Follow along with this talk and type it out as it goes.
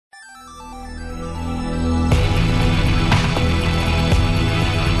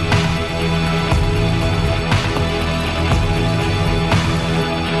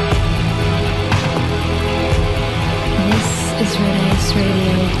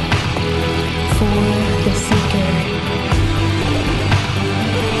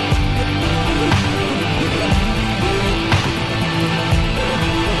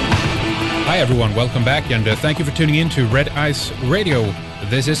everyone, welcome back, and thank you for tuning in to Red Ice Radio.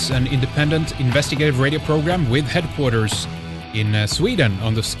 This is an independent investigative radio program with headquarters in Sweden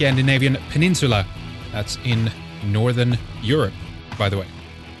on the Scandinavian Peninsula. That's in Northern Europe, by the way.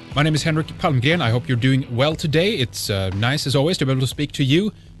 My name is Henrik Palmgren. I hope you're doing well today. It's nice, as always, to be able to speak to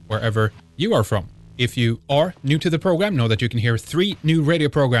you wherever you are from. If you are new to the program, know that you can hear 3 new radio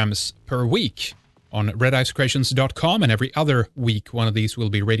programs per week on redicecreations.com, and every other week one of these will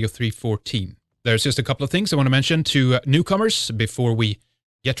be Radio 314. There's just a couple of things I want to mention to newcomers before we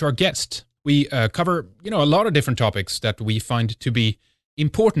get to our guest. We cover, a lot of different topics that we find to be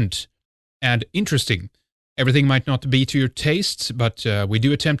important and interesting. Everything might not be to your taste, but we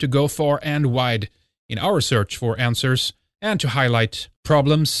do attempt to go far and wide in our search for answers and to highlight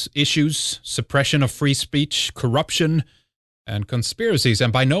problems, issues, suppression of free speech, corruption, and conspiracies.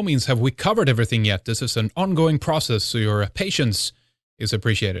 And by no means have we covered everything yet. This is an ongoing process, so your patience is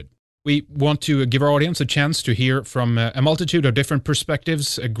appreciated. We want to give our audience a chance to hear from a multitude of different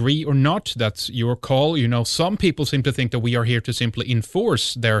perspectives, agree or not. That's your call. Some people seem to think that we are here to simply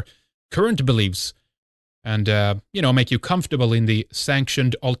enforce their current beliefs and, make you comfortable in the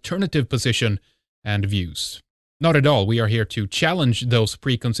sanctioned alternative position and views. Not at all. We are here to challenge those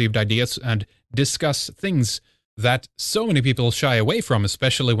preconceived ideas and discuss things that so many people shy away from,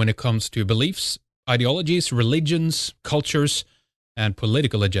 especially when it comes to beliefs, ideologies, religions, cultures, and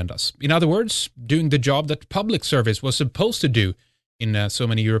political agendas. In other words, doing the job that public service was supposed to do in so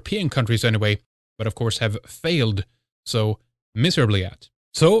many European countries anyway, but of course have failed so miserably at.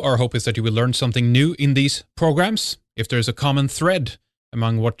 So our hope is that you will learn something new in these programs. If there's a common thread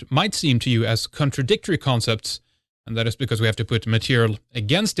among what might seem to you as contradictory concepts, and that is because we have to put material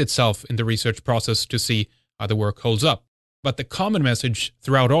against itself in the research process to see how the work holds up. But the common message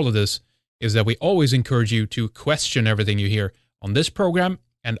throughout all of this is that we always encourage you to question everything you hear on this program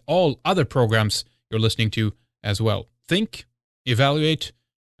and all other programs you're listening to as well. Think, evaluate,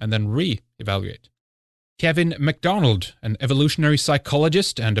 and then re-evaluate. Kevin MacDonald, an evolutionary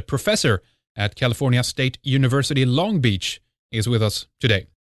psychologist and a professor at California State University, Long Beach, is with us today.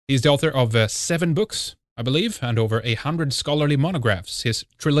 He's the author of 7 books, I believe, and over 100 scholarly monographs. His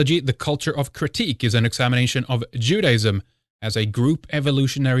trilogy, The Culture of Critique, is an examination of Judaism as a group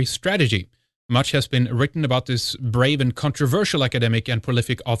evolutionary strategy. Much has been written about this brave and controversial academic and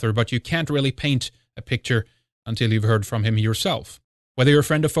prolific author, but you can't really paint a picture until you've heard from him yourself. Whether you're a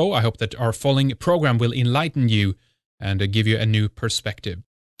friend or foe, I hope that our following program will enlighten you and give you a new perspective.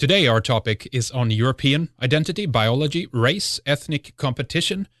 Today, our topic is on European identity, biology, race, ethnic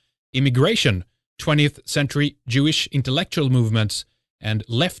competition, immigration, 20th century Jewish intellectual movements, and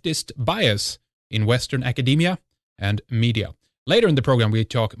leftist bias in Western academia and media. Later in the program, we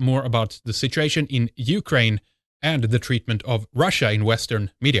talk more about the situation in Ukraine and the treatment of Russia in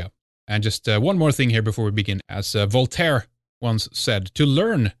Western media. And just one more thing here before we begin. As Voltaire once said, to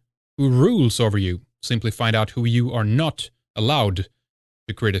learn who rules over you, simply find out who you are not allowed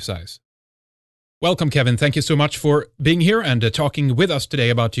to criticize. Welcome, Kevin. Thank you so much for being here and talking with us today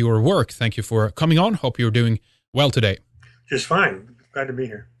about your work. Thank you for coming on. Hope you're doing well today. Just fine. Glad to be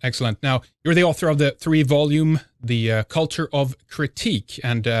here. Excellent. Now, you're the author of the 3-volume, The Culture of Critique,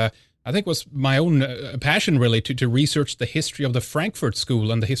 and I think it was my own passion, really, to research the history of the Frankfurt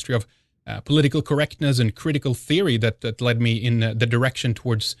School and the history of political correctness and critical theory that led me in the direction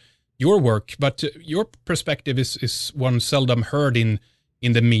towards your work. But your perspective is one seldom heard in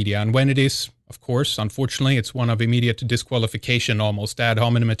the media, and when it is, of course, unfortunately, it's one of immediate disqualification, almost ad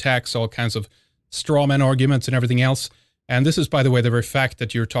hominem attacks, all kinds of straw man arguments and everything else. And this is, by the way, the very fact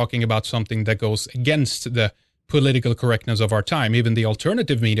that you're talking about something that goes against the political correctness of our time. Even the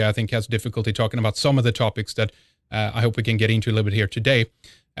alternative media, I think, has difficulty talking about some of the topics that I hope we can get into a little bit here today.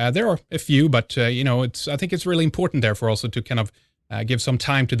 There are a few, but, I think it's really important, therefore, also to kind of give some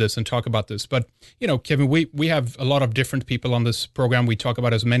time to this and talk about this. But, Kevin, we have a lot of different people on this program. We talk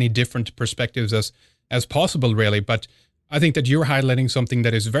about as many different perspectives as possible, really. But I think that you're highlighting something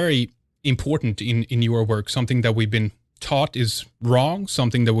that is very important in your work, something that we've been taught is wrong,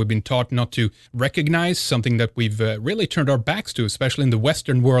 something that we've been taught not to recognize, something that we've really turned our backs to, especially in the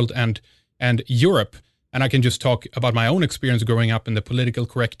Western world and Europe. And I can just talk about my own experience growing up in the political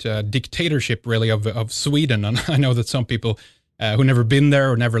correct dictatorship, really, of Sweden. And I know that some people who never been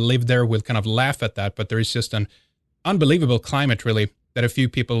there or never lived there will kind of laugh at that, but there is just an unbelievable climate, really, that a few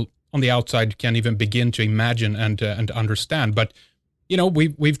people on the outside can't even begin to imagine and understand. But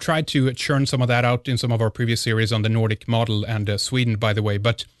we've tried to churn some of that out in some of our previous series on the Nordic model and Sweden, by the way.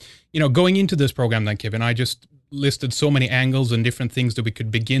 But going into this program, then, Kevin, I just listed so many angles and different things that we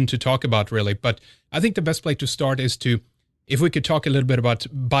could begin to talk about, really. But I think the best place to start is to if we could talk a little bit about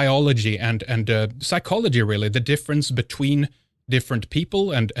biology and psychology, really, the difference between different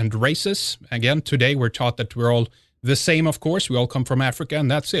people and races. Again, today we're taught that we're all the same, of course. We all come from Africa,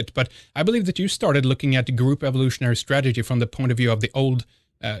 and that's it. But I believe that you started looking at group evolutionary strategy from the point of view of the Old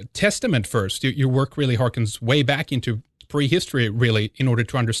Testament first. Your work really harkens way back into prehistory, really, in order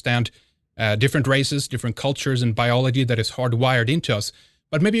to understand different races, different cultures, and biology that is hardwired into us.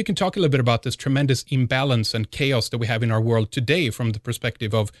 But maybe you can talk a little bit about this tremendous imbalance and chaos that we have in our world today from the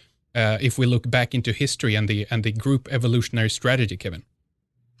perspective of if we look back into history and the group evolutionary strategy, Kevin.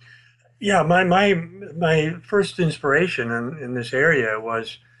 Yeah, my first inspiration in this area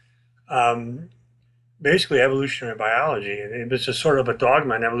was basically evolutionary biology. It was a sort of a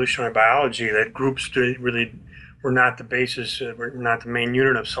dogma in evolutionary biology that groups really were not the basis, were not the main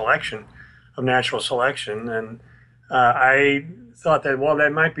unit of selection, of natural selection. And I thought that, well,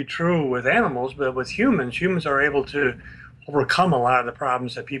 that might be true with animals, but with humans are able to overcome a lot of the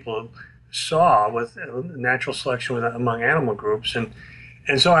problems that people saw with natural selection among animal groups.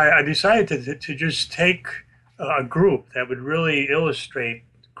 And so I decided to just take a group that would really illustrate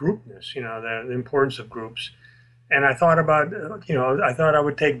groupness, the importance of groups. And I thought about, I thought I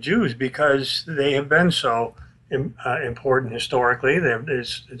would take Jews because they have been so important historically.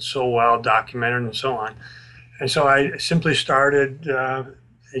 It's so well documented and so on. And so I simply started,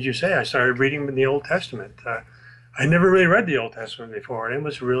 as you say, I started reading the Old Testament. I never really read the Old Testament before, and it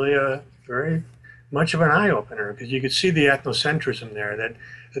was really a very much of an eye-opener because you could see the ethnocentrism there,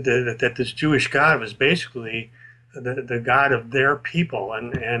 that this Jewish God was basically the God of their people,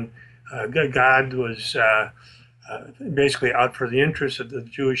 and God was basically out for the interests of the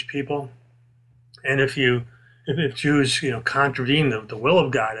Jewish people. And if Jews contravene the will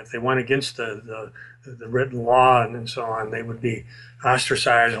of God, if they went against the written law and so on, they would be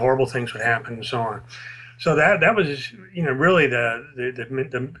ostracized. Horrible things would happen and so on. So that was really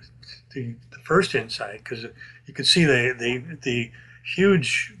the first insight, because you could see the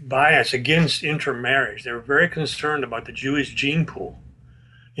huge bias against intermarriage. They were very concerned about the Jewish gene pool.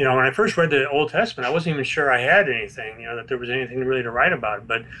 When I first read the Old Testament, I wasn't even sure I had anything, that there was anything really to write about.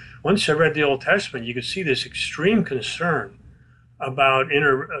 But once I read the Old Testament, you could see this extreme concern about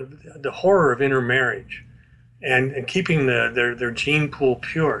the horror of intermarriage and keeping their gene pool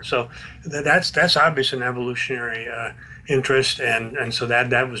pure. So that's obvious an evolutionary interest, and so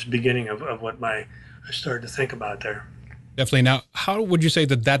that was the beginning of what I started to think about there. Definitely. Now, how would you say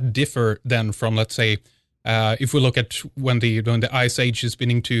that differ then from, let's say, if we look at when the Ice Age is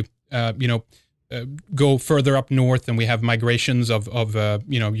beginning to go further up north, and we have migrations of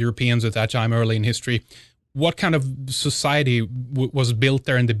Europeans at that time early in history? What kind of society was built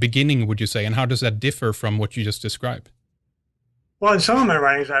there in the beginning, would you say, and how does that differ from what you just described? Well, in some of my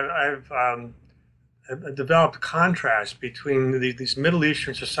writings, I've developed contrast between these Middle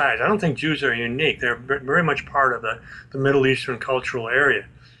Eastern societies. I don't think Jews are unique. They're very much part of the Middle Eastern cultural area.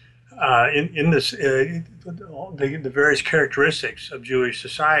 In this, the various characteristics of Jewish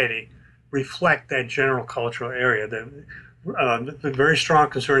society reflect that general cultural area. The very strong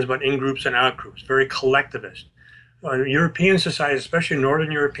concerns about in-groups and out-groups, very collectivist. European societies, especially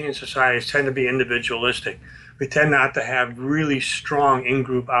Northern European societies, tend to be individualistic. We tend not to have really strong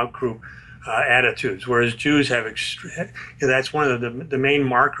in-group, out-group attitudes, whereas Jews have, that's one of the main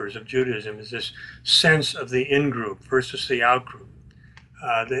markers of Judaism, is this sense of the in-group versus the out-group.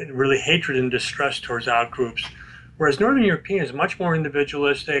 Really hatred and distrust towards out-groups, whereas Northern European is much more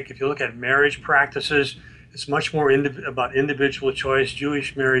individualistic. If you look at marriage practices, it's much more about individual choice.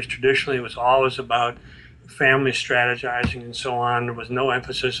 Jewish marriage traditionally was always about family strategizing and so on. There was no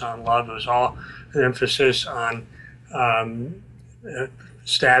emphasis on love. It was all an emphasis on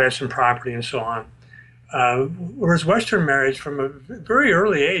status and property and so on. Whereas Western marriage, from a very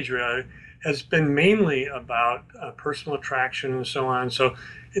early age, really, has been mainly about personal attraction and so on. So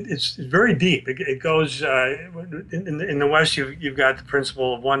it's very deep. It goes in the West. You've got the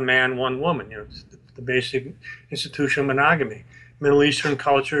principle of one man, one woman. The basic institution of monogamy. Middle Eastern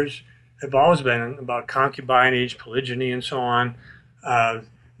cultures have always been about concubinage, polygyny, and so on.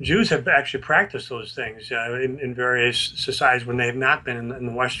 Jews have actually practiced those things in various societies when they have not been in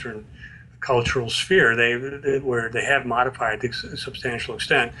the Western cultural sphere. Where they have modified to a substantial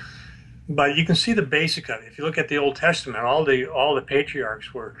extent. But you can see the basic of it. If you look at the Old Testament, all the patriarchs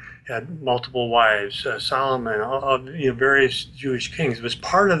had multiple wives. Solomon, various Jewish kings. It was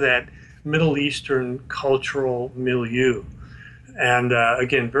part of that Middle Eastern cultural milieu, and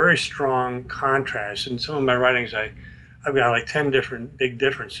again, very strong contrast. In some of my writings, I've got like 10 different big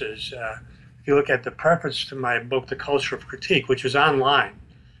differences. If you look at the preface to my book, The Culture of Critique, which is online,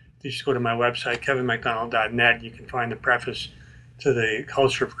 just go to my website, kevinmacdonald.net. You can find the preface to the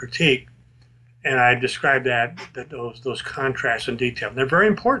Culture of Critique. And I describe those contrasts in detail. They're very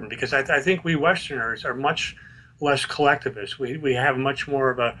important because I think we Westerners are much less collectivist. We have much more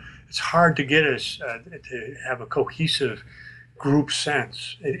of it's hard to get us to have a cohesive group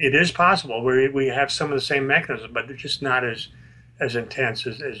sense. It is possible. We have some of the same mechanisms, but they're just not as intense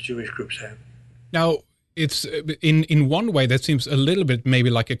as Jewish groups have. Now, it's in one way that seems a little bit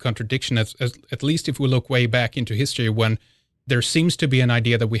maybe like a contradiction, at least if we look way back into history, when there seems to be an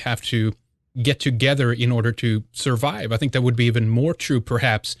idea that we have to get together in order to survive. I think that would be even more true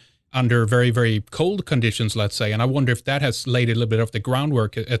perhaps under very, very cold conditions, let's say. And I wonder if that has laid a little bit of the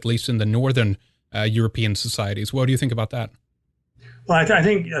groundwork, at least in the northern European societies. What do you think about that? Well, I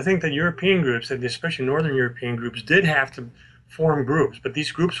think the European groups, especially Northern European groups, did have to form groups, but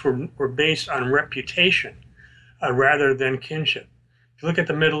these groups were based on reputation rather than kinship. If you look at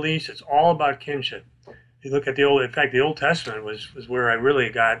the Middle East, it's all about kinship. If you look at the Old Testament was where I really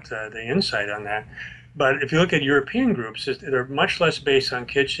got the insight on that. But if you look at European groups, they're much less based on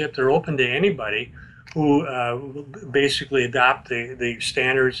kinship. They're open to anybody who basically adopt the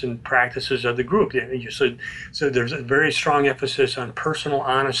standards and practices of the group. So there's a very strong emphasis on personal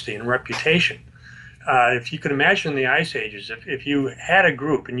honesty and reputation. If you could imagine in the Ice Ages, if you had a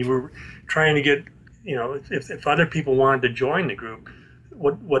group and you were trying to get, if other people wanted to join the group,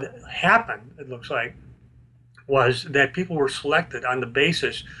 what happened, it looks like, was that people were selected on the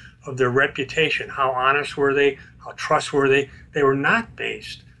basis of their reputation. How honest were they? How trustworthy? They were not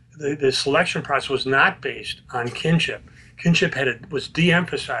based. The selection process was not based on kinship. Kinship was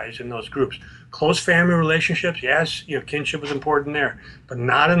de-emphasized in those groups. Close family relationships, yes, kinship was important there, but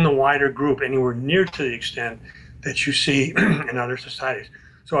not in the wider group anywhere near to the extent that you see in other societies.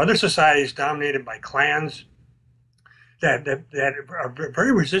 So other societies dominated by clans that are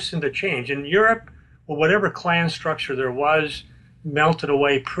very resistant to change. In Europe, well, whatever clan structure there was melted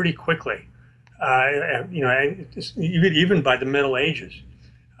away pretty quickly, even by the Middle Ages.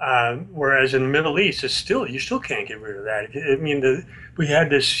 Whereas in the Middle East, you still can't get rid of that. We had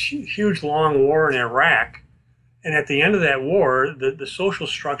this huge, long war in Iraq, and at the end of that war, the social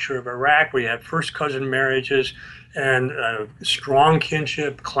structure of Iraq, where you have first cousin marriages and strong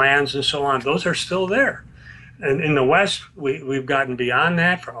kinship, clans, and so on, those are still there. And in the West, we've gotten beyond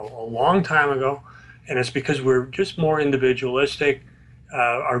that from a long time ago, and it's because we're just more individualistic.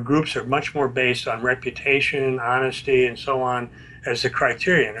 Our groups are much more based on reputation, honesty, and so on as the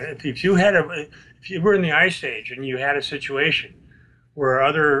criterion. If you were in the Ice Age and you had a situation where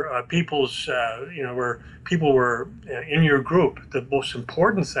other where people were in your group, the most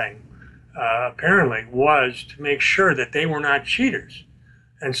important thing apparently was to make sure that they were not cheaters.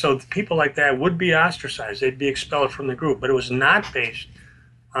 And so people like that would be ostracized. They'd be expelled from the group, but it was not based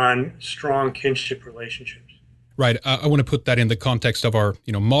on strong kinship relationships. Right. I want to put that in the context of our,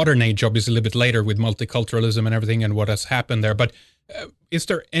 modern age, obviously a little bit later with multiculturalism and everything and what has happened there. But is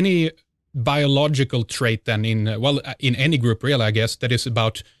there any biological trait then in any group, really, I guess, that is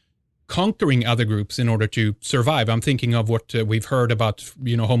about conquering other groups in order to survive? I'm thinking of what we've heard about,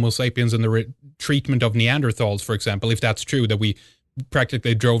 Homo sapiens and the treatment of Neanderthals, for example, if that's true, that we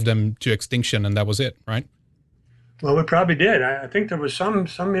practically drove them to extinction and that was it, right? Well, we probably did. I think there was some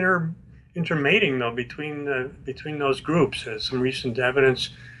intermating though between those groups. Some recent evidence,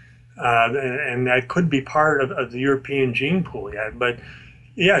 and that could be part of the European gene pool. Yeah, but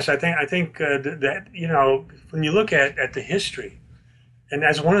yes, I think that when you look at the history, and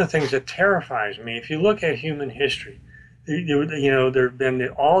that's one of the things that terrifies me. If you look at human history, there have been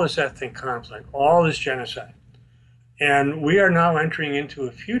all this ethnic conflict, all this genocide. And we are now entering into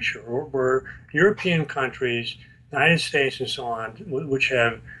a future where European countries, United States and so on, which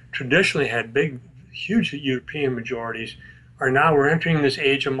have traditionally had huge European majorities, we're entering this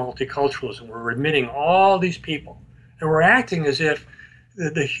age of multiculturalism. We're admitting all these people. And we're acting as if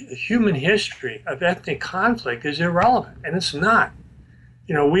the human history of ethnic conflict is irrelevant. And it's not.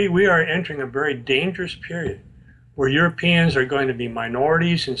 We are entering a very dangerous period where Europeans are going to be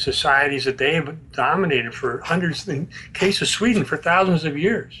minorities in societies that they have dominated for hundreds, in case of Sweden, for thousands of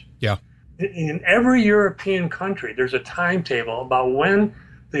years. Yeah. In every European country, there's a timetable about when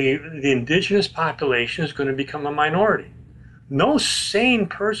the indigenous population is going to become a minority. No sane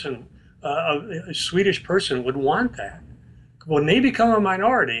person, a Swedish person, would want that. When they become a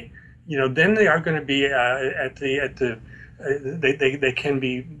minority, then they are going to be they can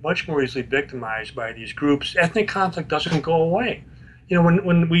be much more easily victimized by these groups. Ethnic conflict doesn't go away.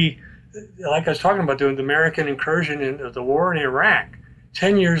 When we, like I was talking about, the American incursion into the war in Iraq,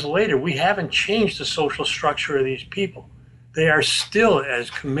 10 years later, we haven't changed the social structure of these people. they are still as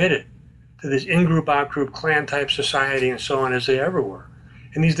committed to this in-group, out-group, clan-type society and so on as they ever were.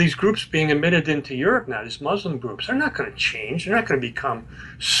 And these groups being admitted into Europe now, these Muslim groups, they're not going to change. They're not going to become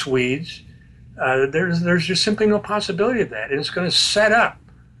Swedes. There's just simply no possibility of that. And it's going to set up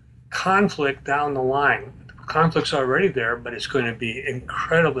conflict down the line. The conflict's already there, but it's going to be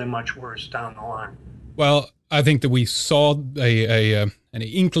incredibly much worse down the line. Well, I think that we saw an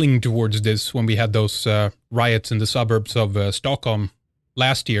inkling towards this when we had those riots in the suburbs of Stockholm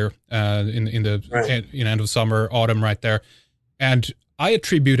last year in the Right. end of summer, autumn, right there. And I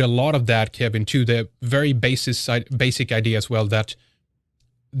attribute a lot of that, Kevin, to the very basic idea as well that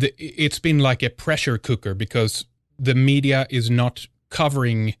it's been like a pressure cooker because the media is not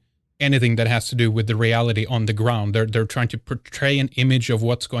covering anything that has to do with the reality on the ground. They're trying to portray an image of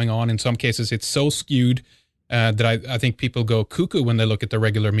what's going on. In some cases, it's so skewed that I think people go cuckoo when they look at the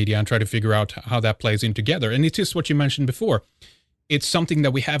regular media and try to figure out how that plays in together. And it's just what you mentioned before. It's something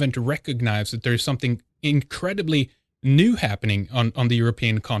that we haven't recognized, that there's something incredibly new happening on the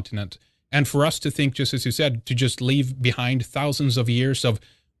European continent. And for us to think, just as you said, to just leave behind thousands of years of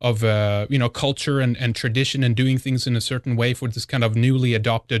culture and tradition and doing things in a certain way for this kind of newly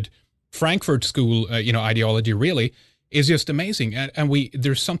adopted Frankfurt School, ideology really is just amazing. And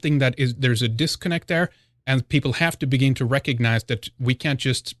there's something there's a disconnect there, and people have to begin to recognize that we can't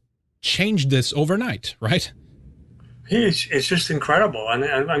just change this overnight, right? It's just incredible, and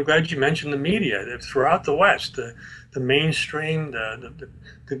I'm glad you mentioned the media. Throughout the West, the mainstream, the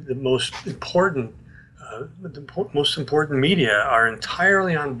most important media are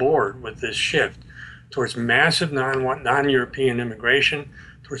entirely on board with this shift towards massive non-European immigration,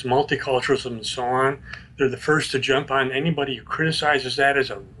 towards multiculturalism, and so on. They're the first to jump on anybody who criticizes that as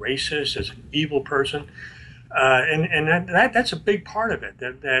a racist, as an evil person, and that's a big part of it.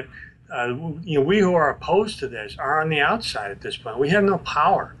 We who are opposed to this are on the outside at this point. We have no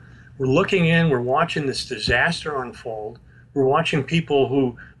power. We're looking in, we're watching this disaster unfold. We're watching people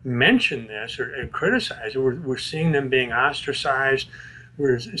who mention this or criticize it. We're seeing them being ostracized.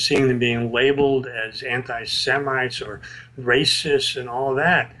 We're seeing them being labeled as anti-Semites or racists and all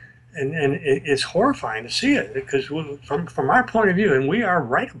that. And it's horrifying to see it because from our point of view, and we are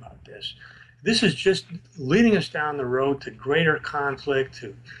right about this, this is just leading us down the road to greater conflict,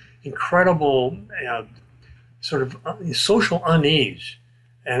 to incredible sort of social unease,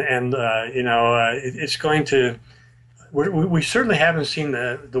 and it's going to. We certainly haven't seen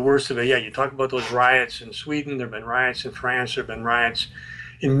the worst of it yet. You talk about those riots in Sweden. There have been riots in France. There have been riots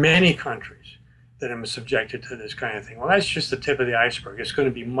in many countries that have been subjected to this kind of thing. Well, that's just the tip of the iceberg. It's going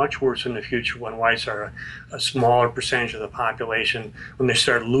to be much worse in the future when whites are a smaller percentage of the population, when they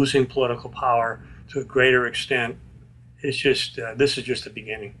start losing political power to a greater extent. It's just this is just the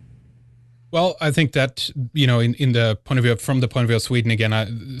beginning. Well, I think that, in the point of view, from the point of view of Sweden,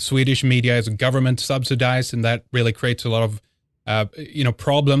 again, Swedish media is government subsidized, and that really creates a lot of,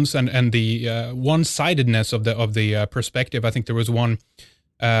 problems and the one-sidedness of the perspective. I think there was one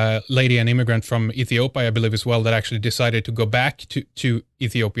lady, an immigrant from Ethiopia, I believe as well, that actually decided to go back to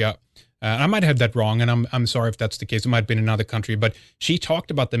Ethiopia. I might have that wrong, and I'm sorry if that's the case. It might have been another country, but she talked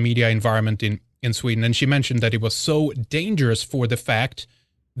about the media environment in Sweden, and she mentioned that it was so dangerous for the fact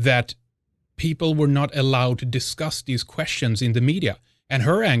that people were not allowed to discuss these questions in the media. And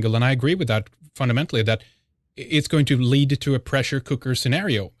her angle, and I agree with that fundamentally, that it's going to lead to a pressure cooker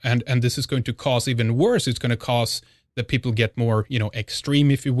scenario. And this is going to cause even worse. It's going to cause that people get more, extreme,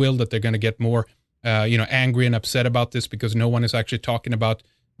 if you will, that they're going to get more, angry and upset about this because no one is actually talking about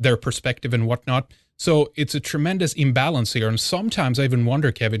their perspective and whatnot. So it's a tremendous imbalance here. And sometimes I even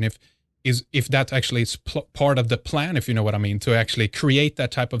wonder, Kevin, if that actually is part of the plan, if you know what I mean, to actually create that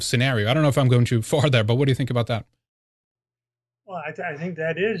type of scenario. I don't know if I'm going too far there, but what do you think about that? Well, I think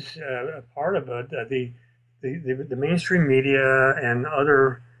that is a part of it. The mainstream media and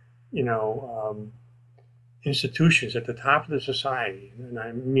other, institutions at the top of the society, and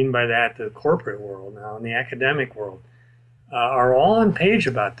I mean by that the corporate world now and the academic world, are all on page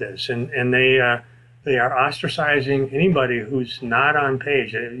about this, and they are ostracizing anybody who's not on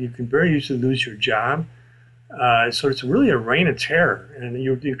page. You can very easily lose your job. So it's really a reign of terror. And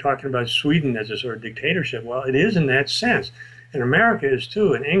you're talking about Sweden as a sort of dictatorship. Well, it is in that sense. And America is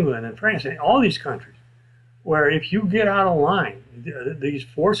too, and England and France, and all these countries, where if you get out of line, these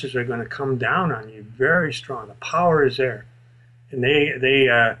forces are going to come down on you very strong. The power is there. And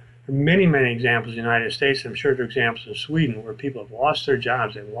they many, many examples in the United States, I'm sure there are examples in Sweden, where people have lost their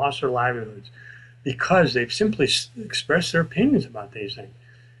jobs, they've lost their livelihoods, because they've simply expressed their opinions about these things.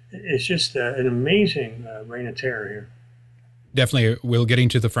 It's just an amazing reign of terror here. Definitely, we'll get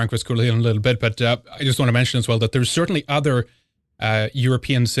into the Frankfurt School in a little bit, but I just want to mention as well that there's certainly other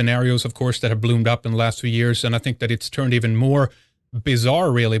European scenarios, of course, that have bloomed up in the last few years, and I think that it's turned even more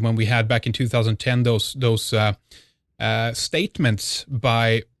bizarre, really, when we had back in 2010 those statements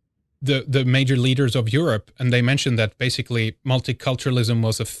by the major leaders of Europe, and they mentioned that basically multiculturalism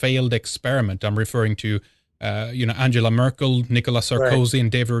was a failed experiment. I'm referring to Angela Merkel, Nicolas Sarkozy, right,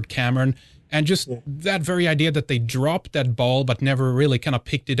 and David Cameron. And just that very idea that they dropped that ball but never really kind of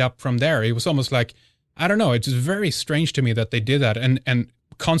picked it up from there. It was almost like, I don't know, it's very strange to me that they did that. And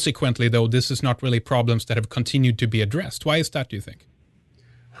consequently, though, this is not really problems that have continued to be addressed. Why is that, do you think?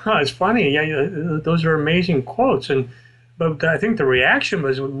 It's funny. Yeah, those are amazing quotes. But I think the reaction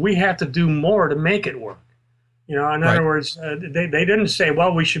was, we have to do more to make it work. In other words, they didn't say,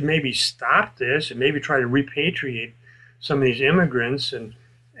 well, we should maybe stop this and maybe try to repatriate some of these immigrants and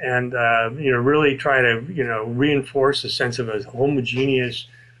really try to, reinforce a sense of a homogeneous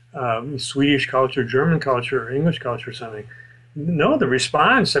Swedish culture, German culture, English culture or something. No, the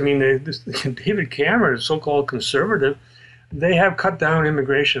response, David Cameron, a so-called conservative, they have cut down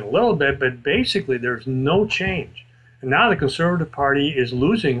immigration a little bit, but basically there's no change. And now the Conservative Party is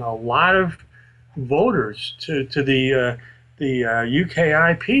losing a lot of voters to the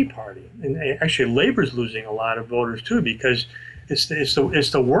UKIP party. And actually Labour's losing a lot of voters too, because it's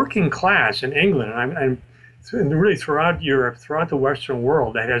the working class in England and really throughout Europe, throughout the Western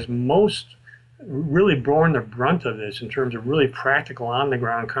world, that has most really borne the brunt of this in terms of really practical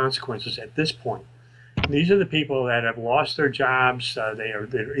on-the-ground consequences at this point. These are the people that have lost their jobs.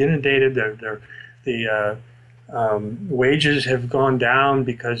 They're inundated. The wages have gone down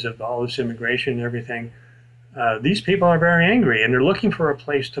because of all this immigration and everything. These people are very angry, and they're looking for a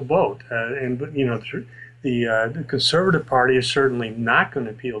place to vote. The Conservative Party is certainly not going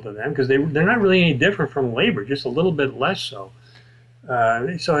to appeal to them because they're not really any different from Labour, just a little bit less so.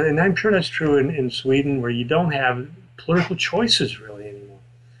 And I'm sure that's true in Sweden, where you don't have political choices really anymore.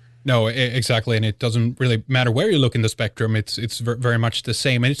 No, exactly, and it doesn't really matter where you look in the spectrum. It's very much the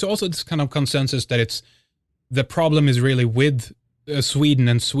same, and it's also this kind of consensus that the problem is really with Sweden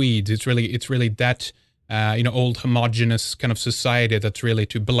and Swedes. It's really that old homogenous kind of society that's really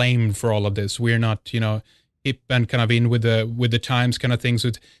to blame for all of this. We're not hip and kind of in with the times kind of things.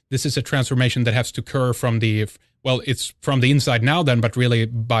 So this is a transformation that has to occur from it's from the inside now then, but really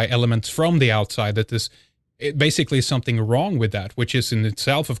by elements from the outside. That it basically is something wrong with that, which is in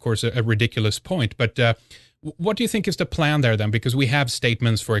itself, of course, a ridiculous point. But what do you think is the plan there then? Because we have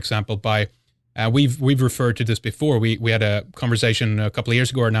statements, for example, by we've referred to this before. We had a conversation a couple of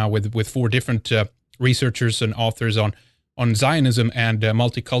years ago now with 4 different researchers and authors on Zionism and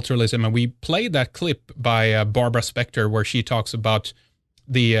multiculturalism, and we played that clip by Barbara Specter where she talks about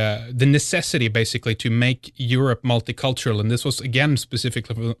the necessity basically to make Europe multicultural, and this was again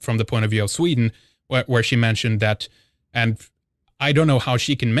specifically from the point of view of Sweden, where she mentioned that, and I don't know how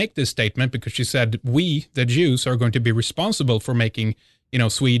she can make this statement because she said we, the Jews, are going to be responsible for making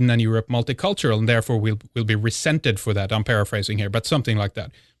Sweden and Europe multicultural, and therefore we'll be resented for that. I'm paraphrasing here, but something like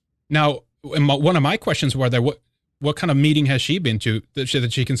that. Now, one of my questions were that what kind of meeting has she been to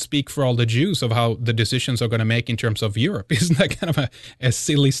that she can speak for all the Jews of how the decisions are going to make in terms of Europe? Isn't that kind of a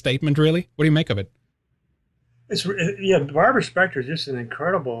silly statement, really? What do you make of it? Barbara Specter is just an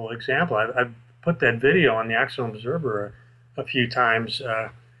incredible example. I've put that video on the Axiom Observer a few times.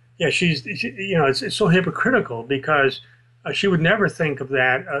 It's so hypocritical because she would never think of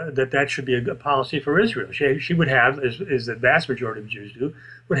that should be a policy for Israel. She would have, as the vast majority of Jews do,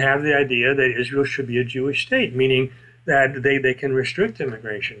 would have the idea that Israel should be a Jewish state, meaning that they can restrict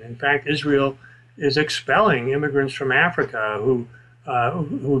immigration. In fact, Israel is expelling immigrants from Africa who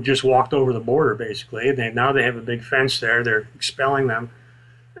just walked over the border, basically. Now they have a big fence there. They're expelling them.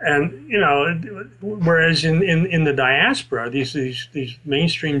 And, whereas in the diaspora, these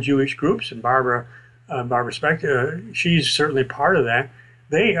mainstream Jewish groups, and Barbara Specter, she's certainly part of that.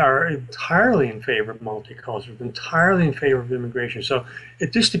 They are entirely in favor of multiculturalism, entirely in favor of immigration. So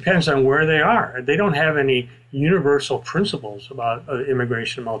it just depends on where they are. They don't have any universal principles about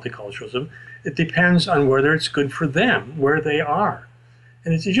immigration and multiculturalism. It depends on whether it's good for them, where they are.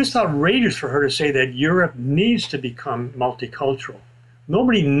 And it's just outrageous for her to say that Europe needs to become multicultural.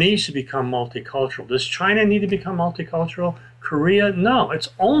 Nobody needs to become multicultural. Does China need to become multicultural? Korea? No, it's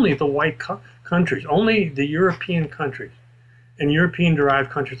only the white countries, only the European countries and European-derived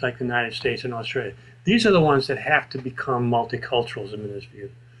countries like the United States and Australia. These are the ones that have to become multiculturalism in this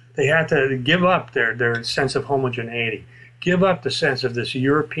view. They have to give up their sense of homogeneity, give up the sense of this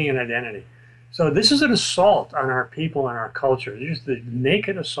European identity. So this is an assault on our people and our culture. It's just the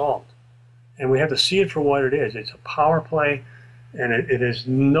naked assault. And we have to see it for what it is. It's a power play. And it has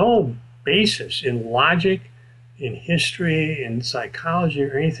no basis in logic, in history, in psychology,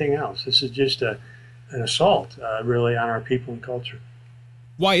 or anything else. This is just an assault, really, on our people and culture.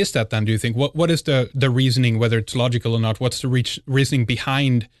 Why is that then, do you think? What is the reasoning, whether it's logical or not? What's the reasoning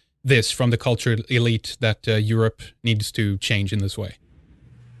behind this from the cultural elite that Europe needs to change in this way?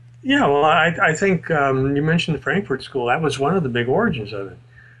 Yeah, well, I think you mentioned the Frankfurt School. That was one of the big origins of it.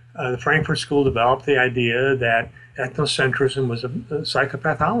 The Frankfurt School developed the idea that ethnocentrism was a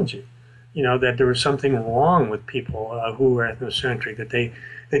psychopathology. You know, that there was something wrong with people who were ethnocentric, that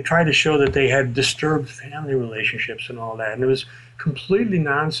they tried to show that they had disturbed family relationships and all that. And it was completely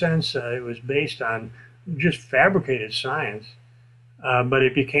nonsense. It was based on just fabricated science. But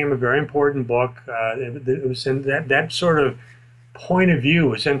it became a very important book. It was in that sort of point of view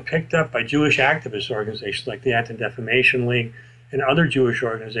was then picked up by Jewish activist organizations like the Anti-Defamation League and other Jewish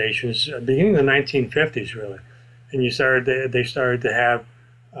organizations beginning in the 1950s, really. And they started to have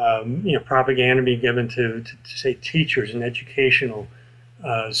propaganda be given to say teachers in educational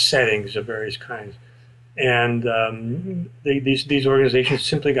settings of various kinds. And these organizations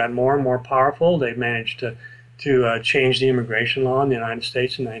simply got more and more powerful. They managed to change the immigration law in the United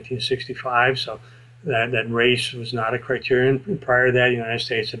States in 1965, so that race was not a criterion. Prior to that, the United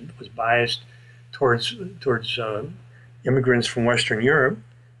States was biased towards immigrants from Western Europe.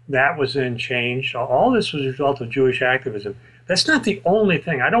 That was then changed. All this was a result of Jewish activism. That's not the only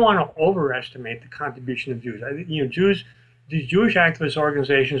thing. I don't want to overestimate the contribution of Jews. These Jewish activist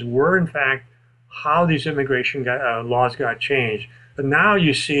organizations were, in fact, how these immigration laws got changed. But now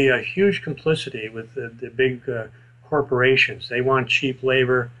you see a huge complicity with the big corporations. They want cheap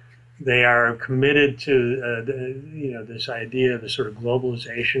labor. They are committed to this idea of the sort of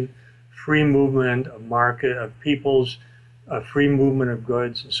globalization, free movement of market of peoples, free movement of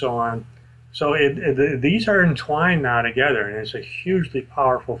goods, and so on. So these are entwined now together, and it's a hugely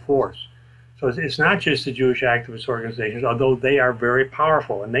powerful force. So it's not just the Jewish activist organizations, although they are very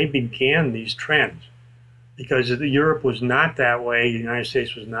powerful, and they began these trends because Europe was not that way, the United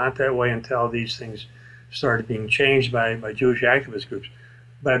States was not that way until these things started being changed by Jewish activist groups.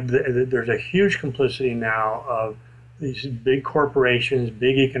 But there's a huge complicity now of these big corporations,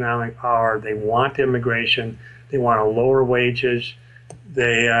 big economic power. They want immigration. They want lower wages.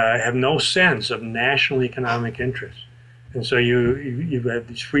 They have no sense of national economic interests. And so you have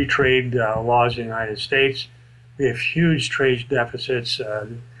these free trade laws in the United States. We have huge trade deficits.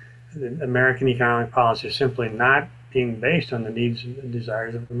 American economic policy is simply not being based on the needs and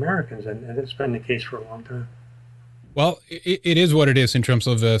desires of Americans, and it's been the case for a long time. Well, it is what it is in terms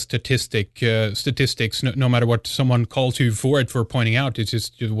of statistics. No matter what someone calls you for pointing out, it's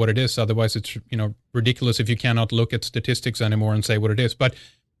just what it is. Otherwise, it's ridiculous if you cannot look at statistics anymore and say what it is. But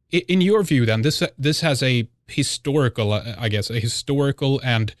in your view, then this has a historical, I guess, a historical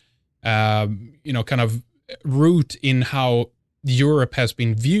and kind of root in how Europe has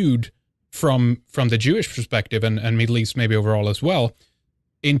been viewed from the Jewish perspective and Middle East maybe overall as well,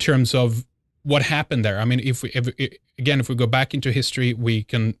 in terms of what happened there. I mean, if we go back into history, we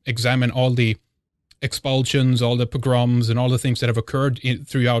can examine all the expulsions, all the pogroms, and all the things that have occurred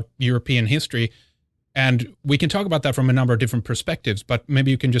throughout European history, and we can talk about that from a number of different perspectives. But maybe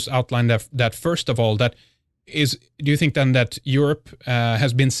you can just outline that first of all. Do you think then that Europe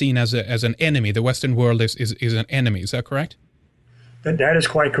has been seen as an enemy? The Western world is an enemy. Is that correct? That is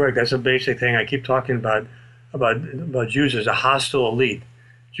quite correct. That's a basic thing. I keep talking about Jews as a hostile elite.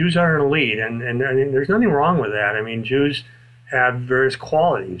 Jews are an elite, and there's nothing wrong with that. I mean, Jews have various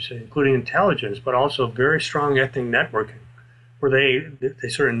qualities, including intelligence, but also very strong ethnic networking, where they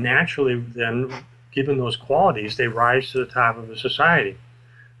sort of naturally then, given those qualities, they rise to the top of a society.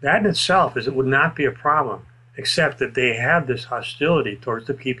 That in itself it would not be a problem, except that they have this hostility towards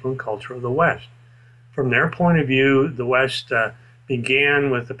the people and culture of the West. From their point of view, the West began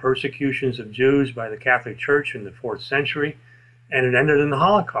with the persecutions of Jews by the Catholic Church in the 4th century, and it ended in the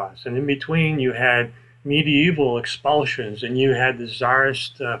Holocaust. And in between, you had medieval expulsions, and you had the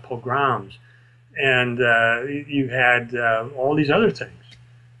Tsarist pogroms, and you had all these other things.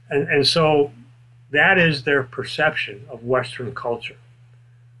 And so that is their perception of Western culture.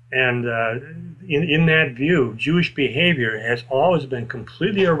 And in that view, Jewish behavior has always been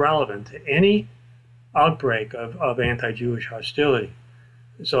completely irrelevant to any outbreak of anti-Jewish hostility.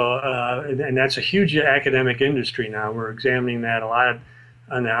 So, and that's a huge academic industry now. We're examining that a lot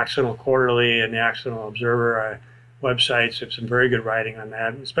on the Occidental Quarterly and the Occidental Observer websites. There's some very good writing on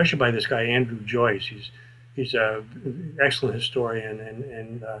that, especially by this guy, Andrew Joyce. He's an excellent historian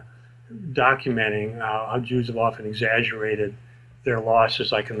and documenting how Jews have often exaggerated their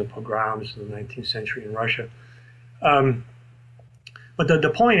losses, like in the pogroms in the 19th century in Russia. But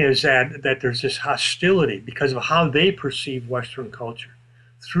the point is that there's this hostility because of how they perceive Western culture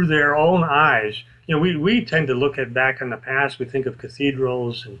through their own eyes. You know, we tend to look at back in the past, we think of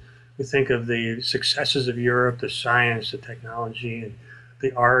cathedrals and we think of the successes of Europe, the science, the technology, and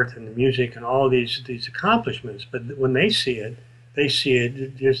the art and the music and all these accomplishments. But when they see it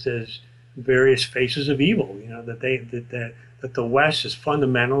just as various faces of evil. You know, that the West is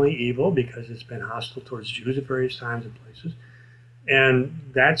fundamentally evil because it's been hostile towards Jews at various times and places, and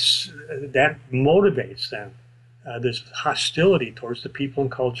that motivates them. This hostility towards the people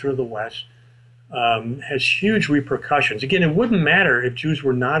and culture of the West has huge repercussions. Again, it wouldn't matter if Jews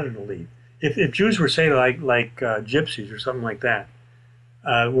were not an elite. If Jews were, say, like gypsies or something like that,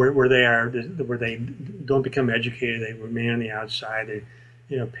 where they don't become educated, they remain on the outside, they,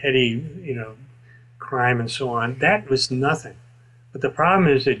 petty, crime and so on. That was nothing. But the problem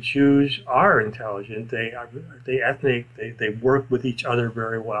is that Jews are intelligent. They ethnic. They work with each other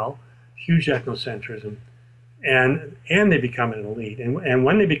very well. Huge ethnocentrism, and they become an elite. And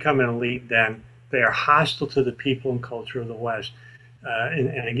when they become an elite, then they are hostile to the people and culture of the West.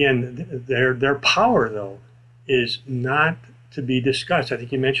 And again, their power though is not to be discussed. I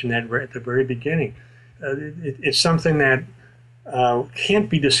think you mentioned that right at the very beginning. It's something that can't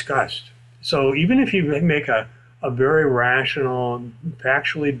be discussed. So even if you make a very rational,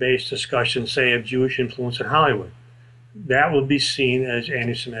 factually based discussion, say, of Jewish influence in Hollywood, that will be seen as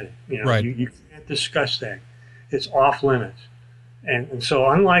anti-Semitic. Right. You can't discuss that. It's off limits. And so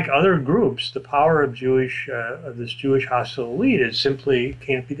unlike other groups, the power of this Jewish hostile elite is simply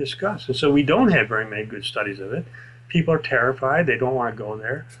can't be discussed. And so we don't have very many good studies of it. People are terrified. They don't want to go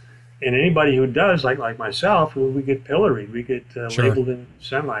there. And anybody who does, like myself, we get pilloried, we get labeled in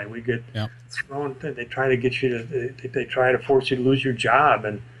semi, we get thrown. They try to get you to, they try to force you to lose your job,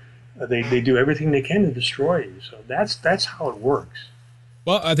 and they do everything they can to destroy you. So that's how it works.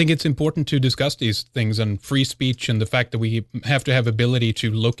 Well, I think it's important to discuss these things and free speech and the fact that we have to have ability to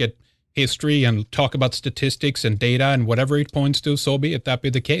look at history and talk about statistics and data and whatever it points to, so be it, that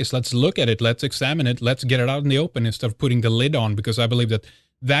be the case. Let's look at it, let's examine it, let's get it out in the open instead of putting the lid on, because I believe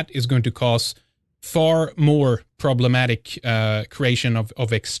that is going to cause far more problematic creation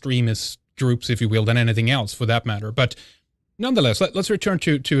of extremist groups, if you will, than anything else for that matter. But nonetheless, let's return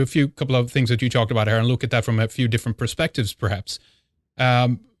to a couple of things that you talked about here and look at that from a few different perspectives, perhaps.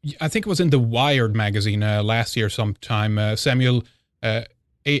 I think it was in the Wired magazine last year sometime, Samuel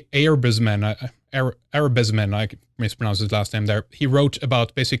Arbesman, I mispronounced his last name there. He wrote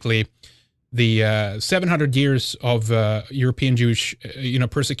about basically the 700 years of European Jewish,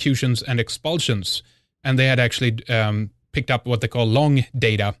 persecutions and expulsions, and they had actually picked up what they call long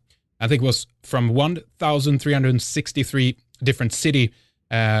data. I think it was from 1,363 different city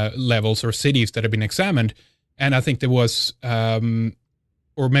levels or cities that have been examined, and I think there was,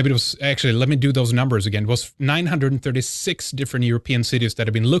 or maybe it was actually, let me do those numbers again. It was 936 different European cities that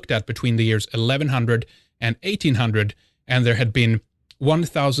have been looked at between the years 1100 and 1800, and there had been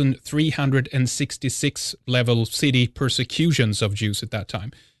 1,366 level city persecutions of Jews at that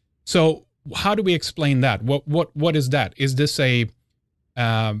time. So how do we explain that? What is that? Is this is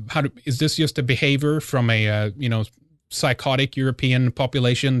this just a behavior from a psychotic European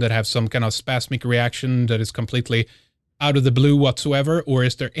population that have some kind of spasmic reaction that is completely out of the blue whatsoever, or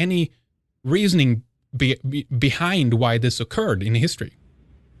is there any reasoning behind why this occurred in history?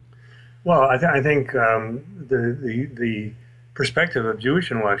 Well, I think the perspective of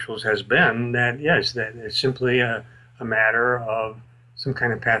Jewish intellectuals has been that, yes, that it's simply a matter of some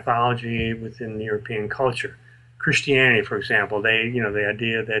kind of pathology within the European culture. Christianity, for example, the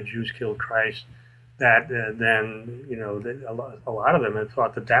idea that Jews killed Christ, that then, a lot of them had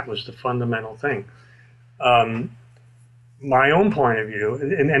thought that was the fundamental thing. My own point of view,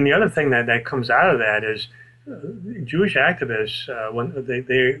 and the other thing that comes out of that is Jewish activists, when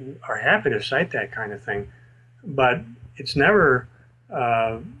they are happy to cite that kind of thing, but it's never,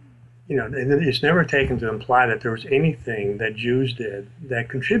 it's never taken to imply that there was anything that Jews did that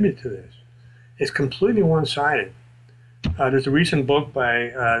contributed to this. It's completely one-sided. There's a recent book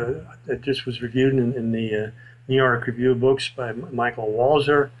that just was reviewed in the New York Review of Books by Michael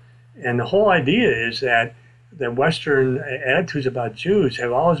Walzer, and the whole idea is that Western attitudes about Jews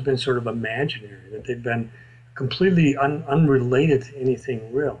have always been sort of imaginary, that they've been completely unrelated to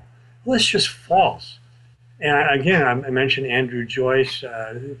anything real. Well, it's just false. And again, I mentioned Andrew Joyce.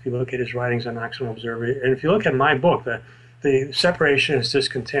 If you look at his writings on Occidental Observer, and if you look at my book, the Separationist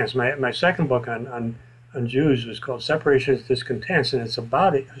Discontents, my second book on Jews was called Separationist Discontents, and it's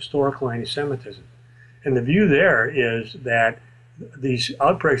about historical anti-Semitism. And the view there is that these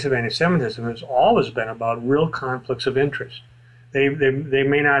outbreaks of anti-Semitism has always been about real conflicts of interest. They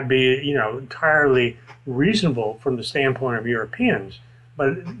may not be, entirely reasonable from the standpoint of Europeans,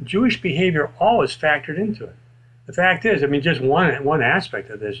 but Jewish behavior always factored into it. The fact is, I mean, just one aspect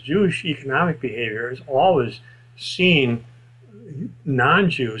of this, Jewish economic behavior has always seen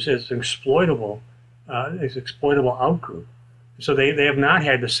non-Jews as exploitable outgroup. So they have not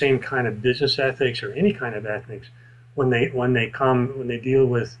had the same kind of business ethics or any kind of ethics when they deal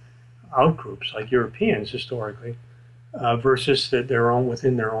with outgroups like Europeans historically, versus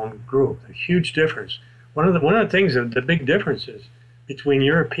within their own group. A huge difference. One of the things, the big differences between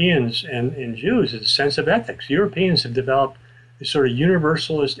Europeans and Jews is a sense of ethics. Europeans have developed these sort of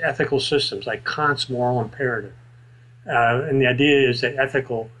universalist ethical systems like Kant's moral imperative. And the idea is that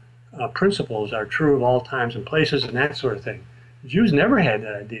ethical principles are true of all times and places and that sort of thing. Jews never had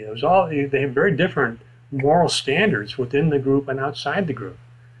that idea. They have very different moral standards within the group and outside the group.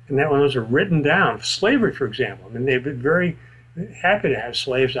 And that when those are written down, slavery, for example, I mean, they've been very happy to have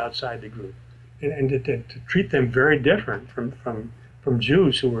slaves outside the group and to treat them very different from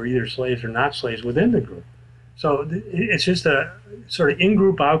Jews who were either slaves or not slaves within the group. So it's just a sort of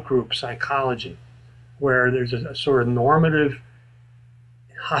in-group, out-group psychology where there's a sort of normative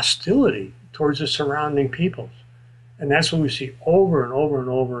hostility towards the surrounding peoples. And that's what we see over and over and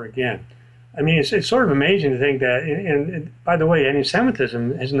over again. I mean, it's sort of amazing to think that, and by the way,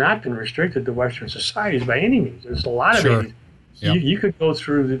 anti-Semitism has not been restricted to Western societies by any means. There's a lot of it. Yeah. You could go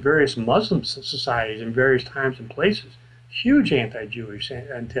through the various Muslim societies in various times and places, huge anti-Jewish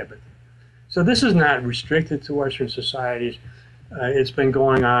antipathy. So this is not restricted to Western societies. It's been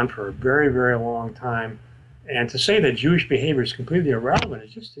going on for a very, very long time. And to say that Jewish behavior is completely irrelevant